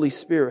of the Holy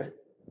Spirit.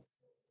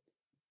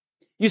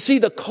 You see,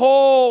 the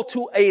call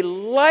to a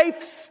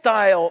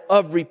lifestyle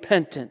of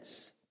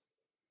repentance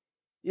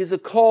is a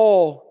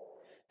call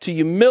to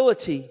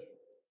humility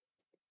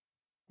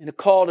and a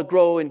call to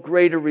grow in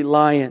greater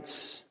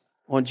reliance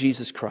on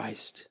Jesus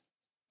Christ.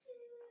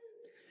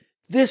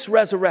 This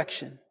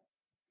resurrection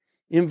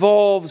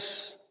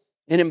involves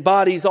and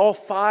embodies all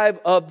 5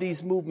 of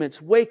these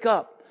movements. Wake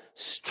up,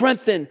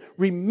 strengthen,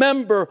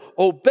 remember,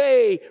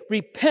 obey,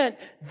 repent.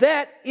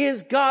 That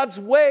is God's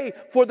way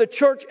for the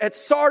church at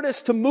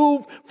Sardis to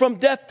move from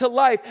death to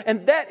life.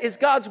 And that is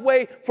God's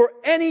way for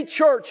any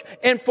church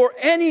and for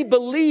any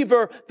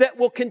believer that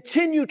will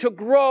continue to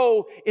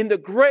grow in the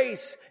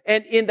grace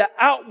and in the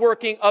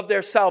outworking of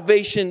their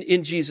salvation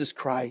in Jesus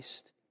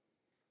Christ.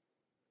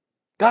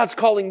 God's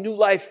calling New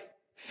Life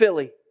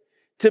Philly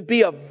to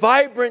be a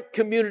vibrant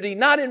community,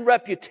 not in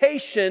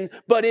reputation,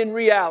 but in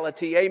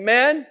reality.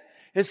 Amen?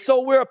 And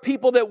so we're a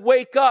people that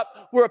wake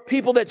up. We're a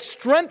people that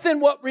strengthen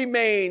what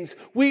remains.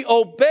 We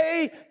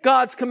obey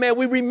God's command.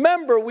 We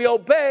remember, we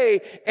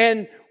obey,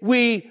 and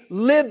we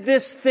live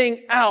this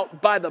thing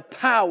out by the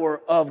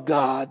power of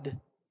God.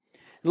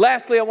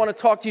 Lastly, I want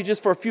to talk to you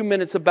just for a few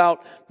minutes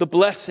about the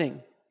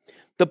blessing.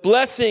 The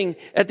blessing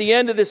at the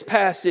end of this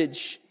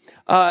passage.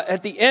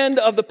 At the end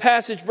of the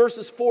passage,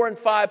 verses 4 and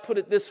 5 put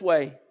it this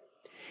way.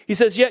 He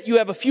says, "Yet you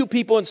have a few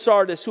people in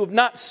Sardis who have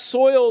not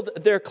soiled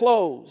their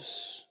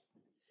clothes.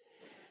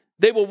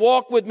 They will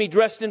walk with me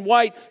dressed in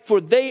white,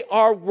 for they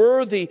are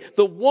worthy.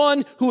 The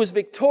one who is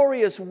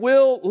victorious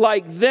will,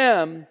 like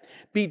them,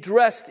 be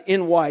dressed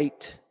in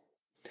white.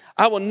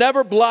 I will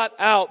never blot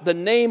out the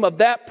name of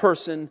that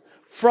person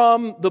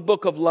from the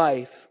book of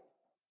life,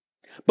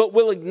 but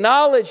will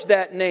acknowledge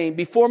that name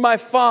before my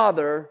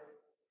Father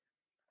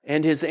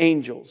and his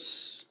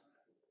angels."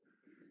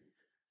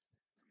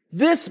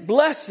 This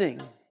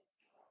blessing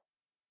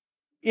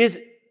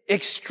is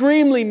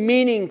extremely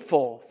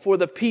meaningful for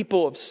the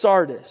people of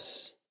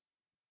Sardis.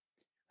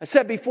 I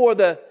said before,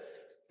 the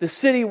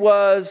city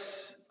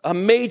was a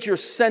major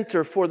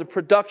center for the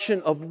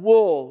production of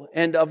wool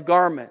and of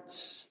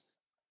garments.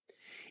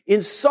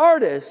 In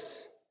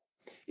Sardis,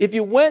 if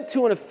you went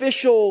to an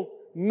official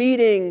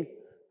meeting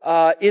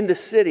in the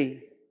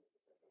city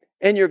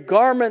and your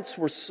garments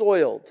were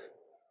soiled,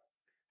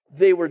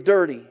 they were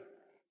dirty,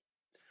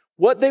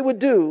 what they would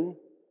do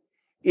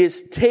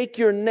is take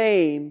your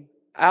name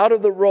out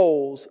of the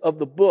rolls of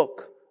the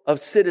book of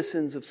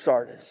citizens of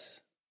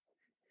Sardis.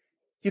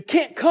 You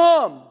can't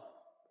come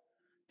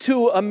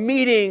to a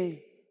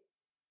meeting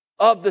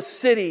of the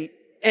city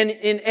and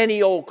in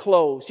any old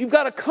clothes. You've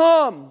got to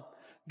come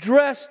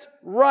dressed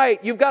right.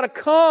 You've got to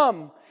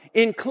come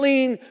in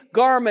clean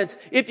garments.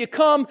 If you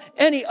come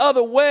any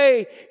other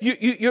way,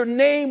 your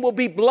name will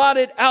be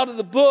blotted out of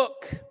the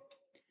book.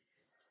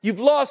 You've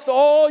lost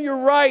all your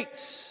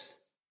rights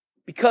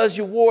because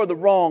you wore the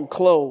wrong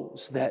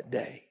clothes that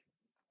day.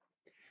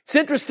 It's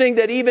interesting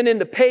that even in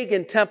the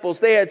pagan temples,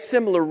 they had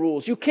similar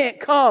rules. You can't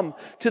come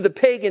to the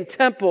pagan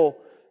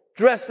temple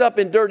dressed up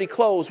in dirty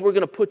clothes. We're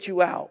going to put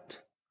you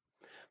out.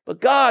 But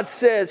God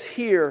says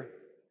here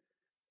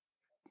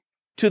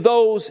to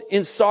those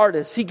in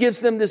Sardis, he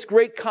gives them this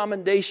great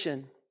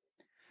commendation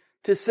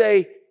to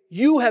say,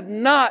 you have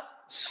not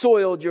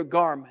soiled your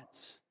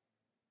garments.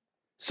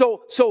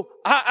 So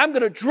I'm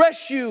going to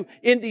dress you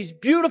in these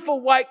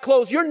beautiful white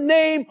clothes. Your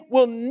name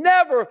will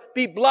never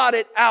be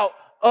blotted out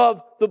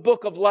of the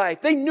book of life.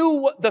 They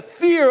knew the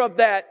fear of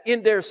that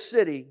in their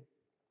city.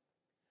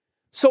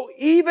 So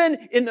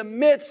even in the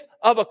midst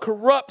of a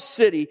corrupt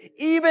city,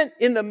 even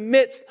in the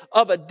midst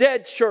of a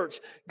dead church,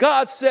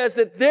 God says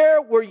that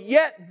there were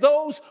yet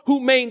those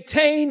who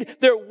maintained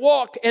their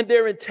walk and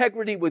their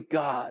integrity with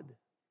God.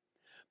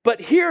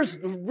 But here's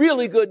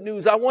really good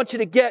news I want you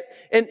to get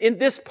in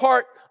this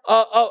part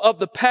of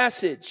the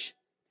passage.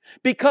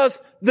 Because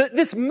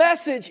this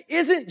message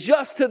isn't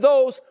just to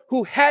those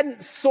who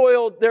hadn't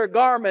soiled their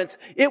garments.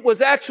 It was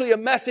actually a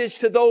message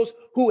to those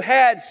who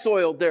had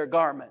soiled their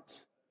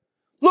garments.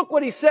 Look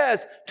what he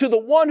says. To the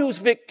one who's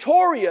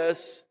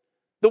victorious,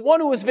 the one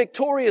who is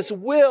victorious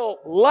will,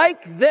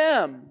 like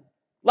them,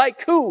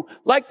 like who?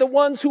 Like the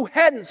ones who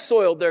hadn't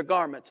soiled their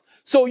garments.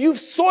 So you've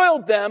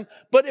soiled them,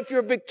 but if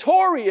you're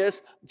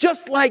victorious,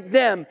 just like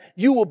them,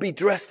 you will be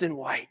dressed in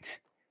white.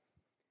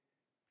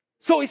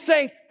 So he's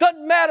saying,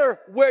 doesn't matter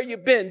where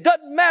you've been,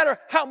 doesn't matter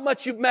how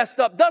much you've messed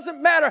up,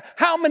 doesn't matter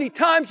how many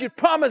times you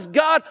promised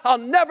God, I'll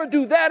never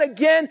do that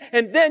again,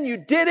 and then you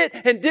did it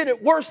and did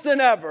it worse than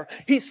ever.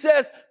 He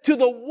says, to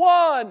the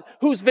one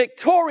who's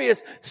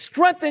victorious,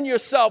 strengthen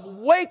yourself,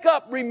 wake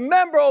up,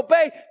 remember,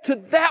 obey. To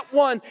that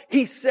one,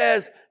 he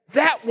says,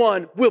 that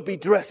one will be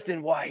dressed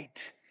in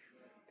white.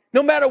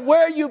 No matter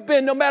where you've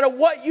been, no matter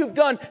what you've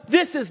done,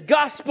 this is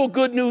gospel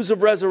good news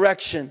of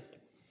resurrection.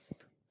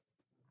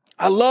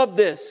 I love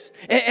this.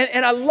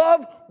 And I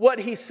love what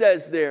he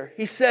says there.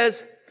 He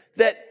says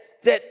that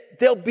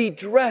they'll be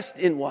dressed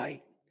in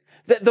white.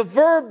 The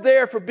verb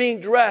there for being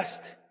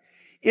dressed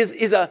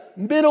is a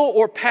middle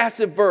or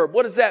passive verb.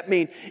 What does that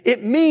mean?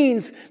 It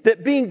means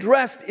that being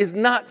dressed is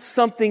not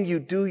something you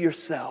do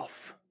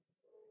yourself.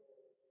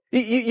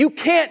 You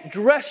can't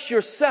dress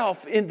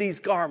yourself in these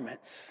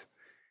garments.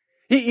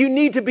 You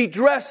need to be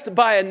dressed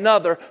by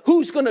another.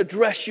 Who's going to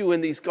dress you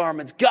in these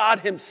garments? God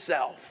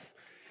himself.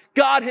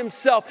 God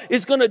himself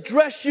is going to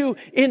dress you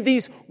in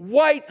these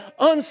white,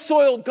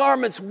 unsoiled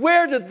garments.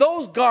 Where do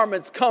those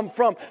garments come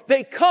from?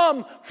 They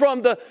come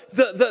from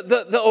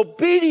the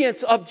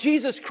obedience of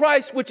Jesus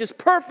Christ, which is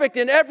perfect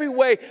in every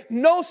way.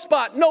 No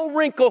spot, no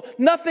wrinkle,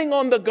 nothing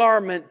on the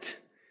garment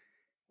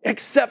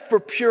except for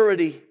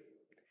purity.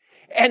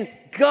 And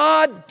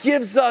God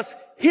gives us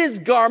his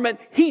garment.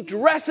 He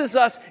dresses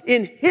us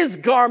in his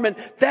garment.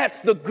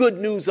 That's the good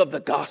news of the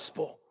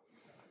gospel.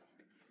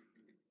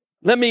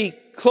 Let me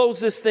close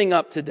this thing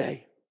up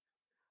today.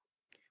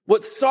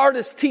 What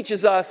Sardis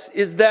teaches us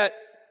is that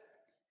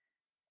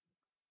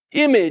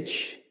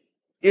image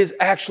is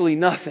actually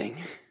nothing.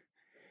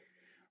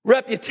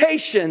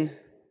 Reputation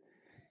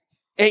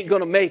ain't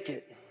going to make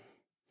it.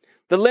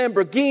 The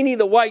Lamborghini,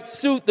 the white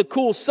suit, the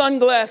cool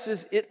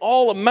sunglasses, it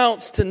all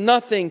amounts to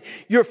nothing.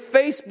 Your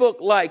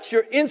Facebook likes,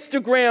 your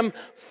Instagram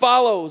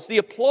follows, the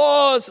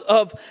applause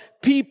of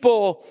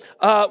people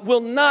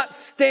will not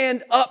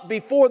stand up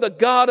before the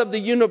God of the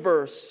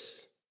universe.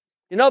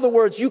 In other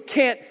words, you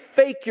can't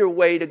fake your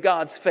way to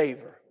God's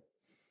favor.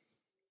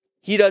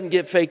 He doesn't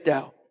get faked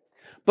out.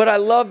 But I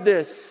love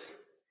this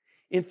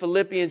in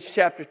Philippians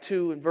chapter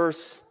 2 and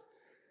verse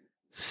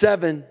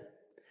 7.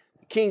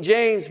 King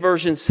James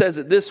Version says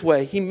it this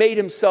way. He made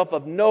himself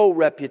of no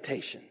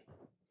reputation,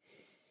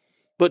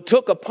 but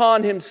took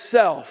upon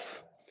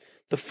himself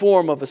the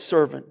form of a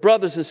servant.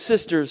 Brothers and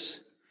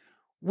sisters,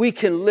 we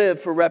can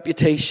live for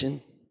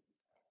reputation.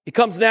 It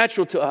comes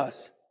natural to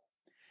us.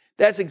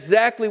 That's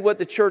exactly what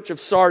the church of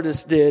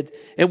Sardis did,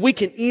 and we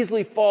can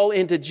easily fall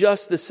into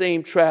just the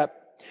same trap.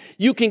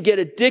 You can get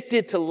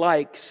addicted to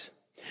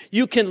likes.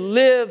 You can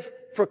live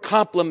for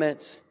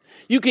compliments.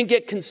 You can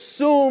get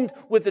consumed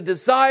with the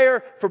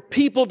desire for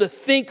people to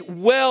think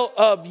well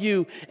of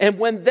you. And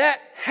when that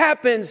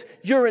happens,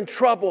 you're in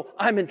trouble.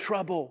 I'm in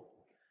trouble.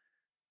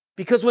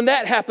 Because when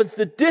that happens,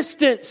 the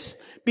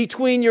distance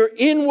between your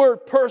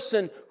inward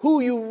person,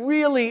 who you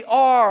really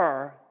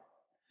are,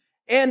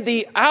 and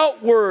the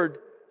outward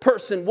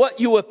person, what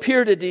you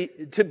appear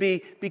to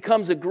be,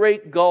 becomes a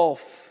great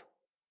gulf.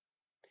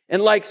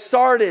 And like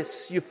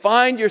Sardis, you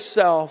find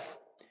yourself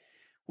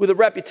with a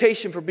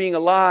reputation for being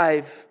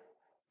alive,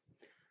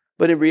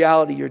 but in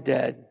reality, you're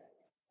dead.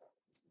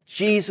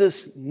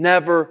 Jesus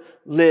never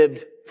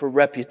lived for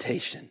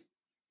reputation.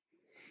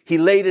 He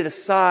laid it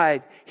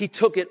aside. He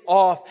took it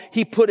off.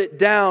 He put it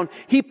down.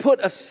 He put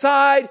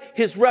aside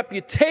his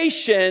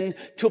reputation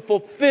to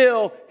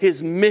fulfill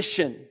his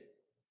mission.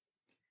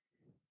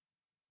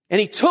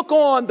 And he took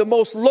on the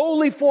most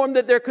lowly form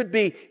that there could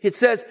be. It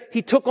says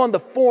he took on the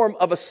form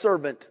of a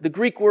servant. The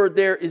Greek word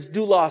there is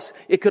doulos.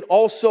 It could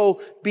also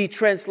be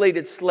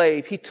translated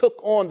slave. He took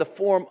on the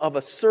form of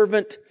a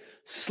servant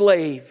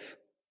slave.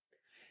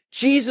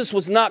 Jesus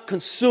was not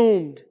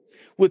consumed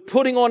with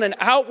putting on an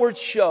outward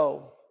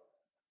show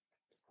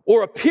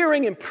or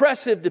appearing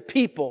impressive to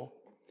people.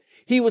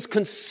 He was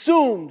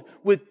consumed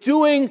with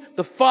doing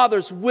the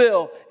Father's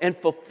will and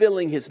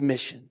fulfilling his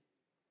mission.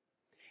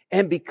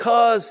 And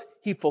because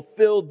he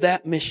fulfilled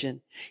that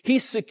mission, he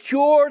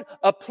secured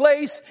a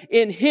place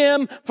in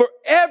him for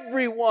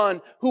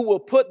everyone who will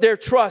put their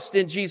trust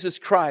in Jesus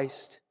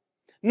Christ.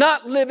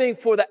 Not living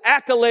for the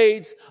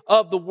accolades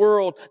of the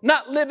world,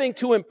 not living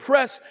to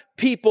impress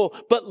people,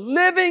 but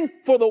living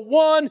for the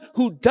one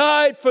who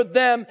died for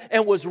them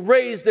and was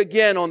raised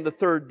again on the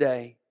third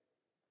day.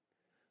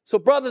 So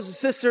brothers and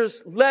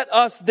sisters, let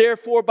us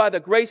therefore, by the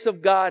grace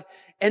of God,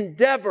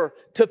 endeavor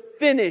to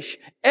finish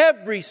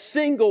every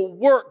single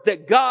work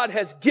that God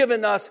has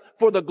given us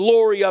for the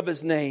glory of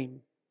his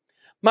name.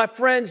 My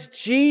friends,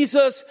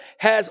 Jesus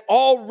has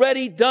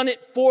already done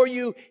it for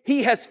you.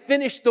 He has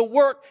finished the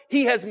work.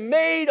 He has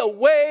made a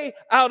way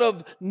out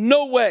of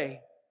no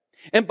way.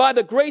 And by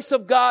the grace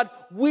of God,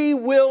 we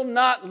will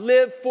not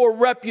live for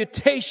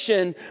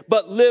reputation,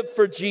 but live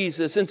for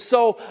Jesus. And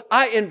so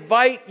I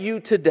invite you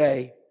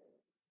today,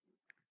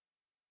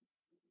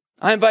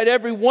 I invite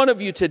every one of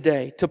you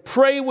today to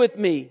pray with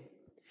me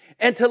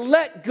and to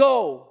let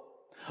go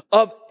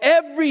of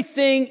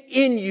everything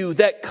in you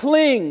that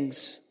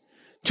clings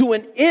to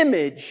an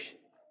image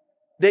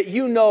that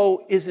you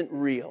know isn't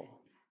real.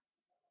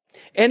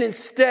 And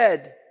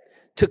instead,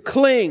 to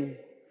cling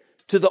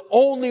to the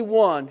only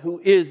one who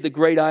is the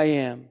great I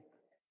am.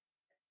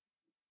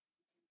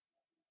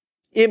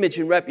 Image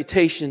and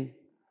reputation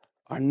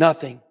are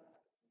nothing,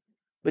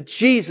 but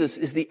Jesus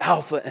is the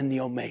Alpha and the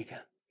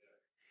Omega.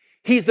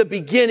 He's the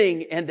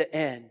beginning and the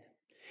end.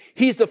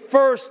 He's the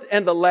first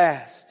and the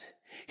last.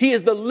 He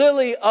is the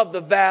lily of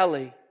the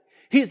valley.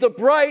 He's the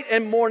bright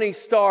and morning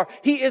star.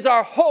 He is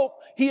our hope.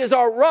 He is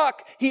our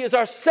rock. He is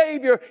our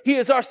Savior. He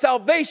is our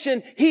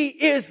salvation. He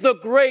is the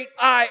great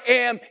I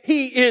am.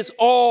 He is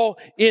all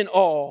in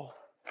all.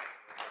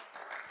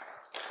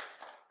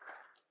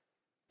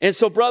 And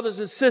so, brothers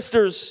and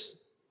sisters,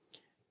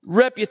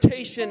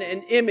 reputation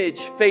and image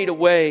fade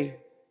away,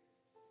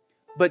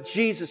 but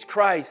Jesus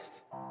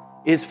Christ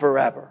is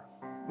forever.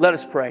 Let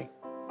us pray.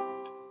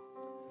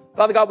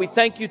 Father God, we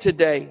thank you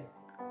today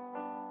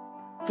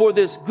for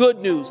this good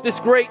news, this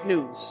great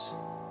news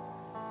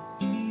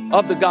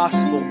of the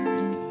gospel.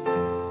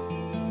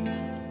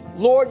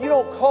 Lord, you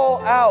don't call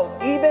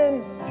out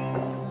even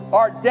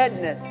our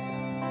deadness,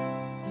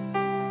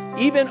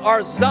 even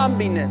our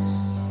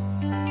zombiness.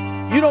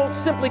 You don't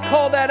simply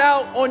call that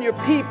out on your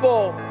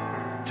people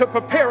to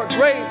prepare a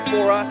grave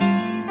for us.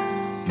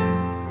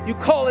 You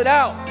call it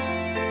out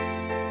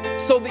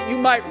so that you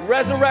might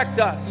resurrect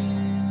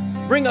us,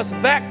 bring us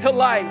back to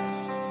life,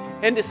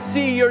 and to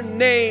see your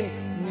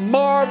name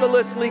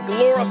marvelously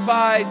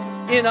glorified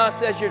in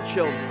us as your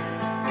children.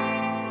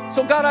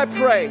 So God, I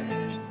pray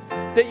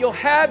that you'll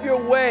have your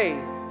way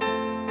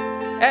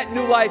at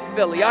New Life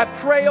Philly. I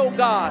pray, oh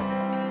God,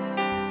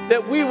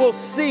 that we will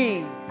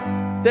see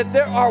that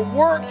there are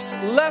works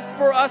left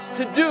for us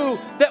to do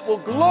that will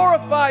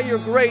glorify your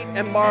great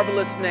and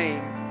marvelous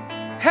name.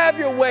 Have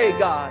your way,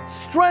 God.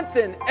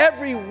 Strengthen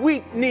every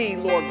weak knee,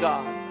 Lord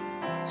God.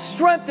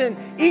 Strengthen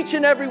each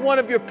and every one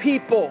of your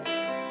people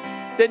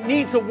that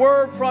needs a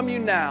word from you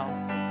now.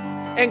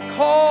 And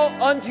call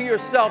unto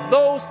yourself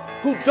those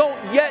who don't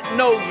yet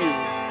know you,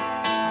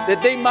 that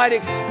they might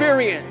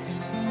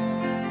experience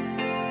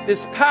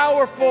this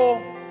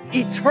powerful,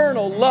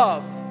 eternal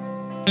love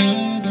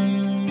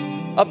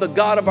of the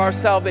God of our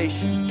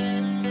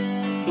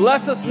salvation.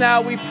 Bless us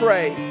now, we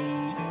pray,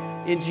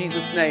 in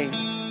Jesus' name.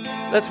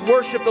 Let's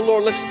worship the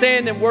Lord. Let's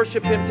stand and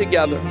worship him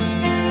together.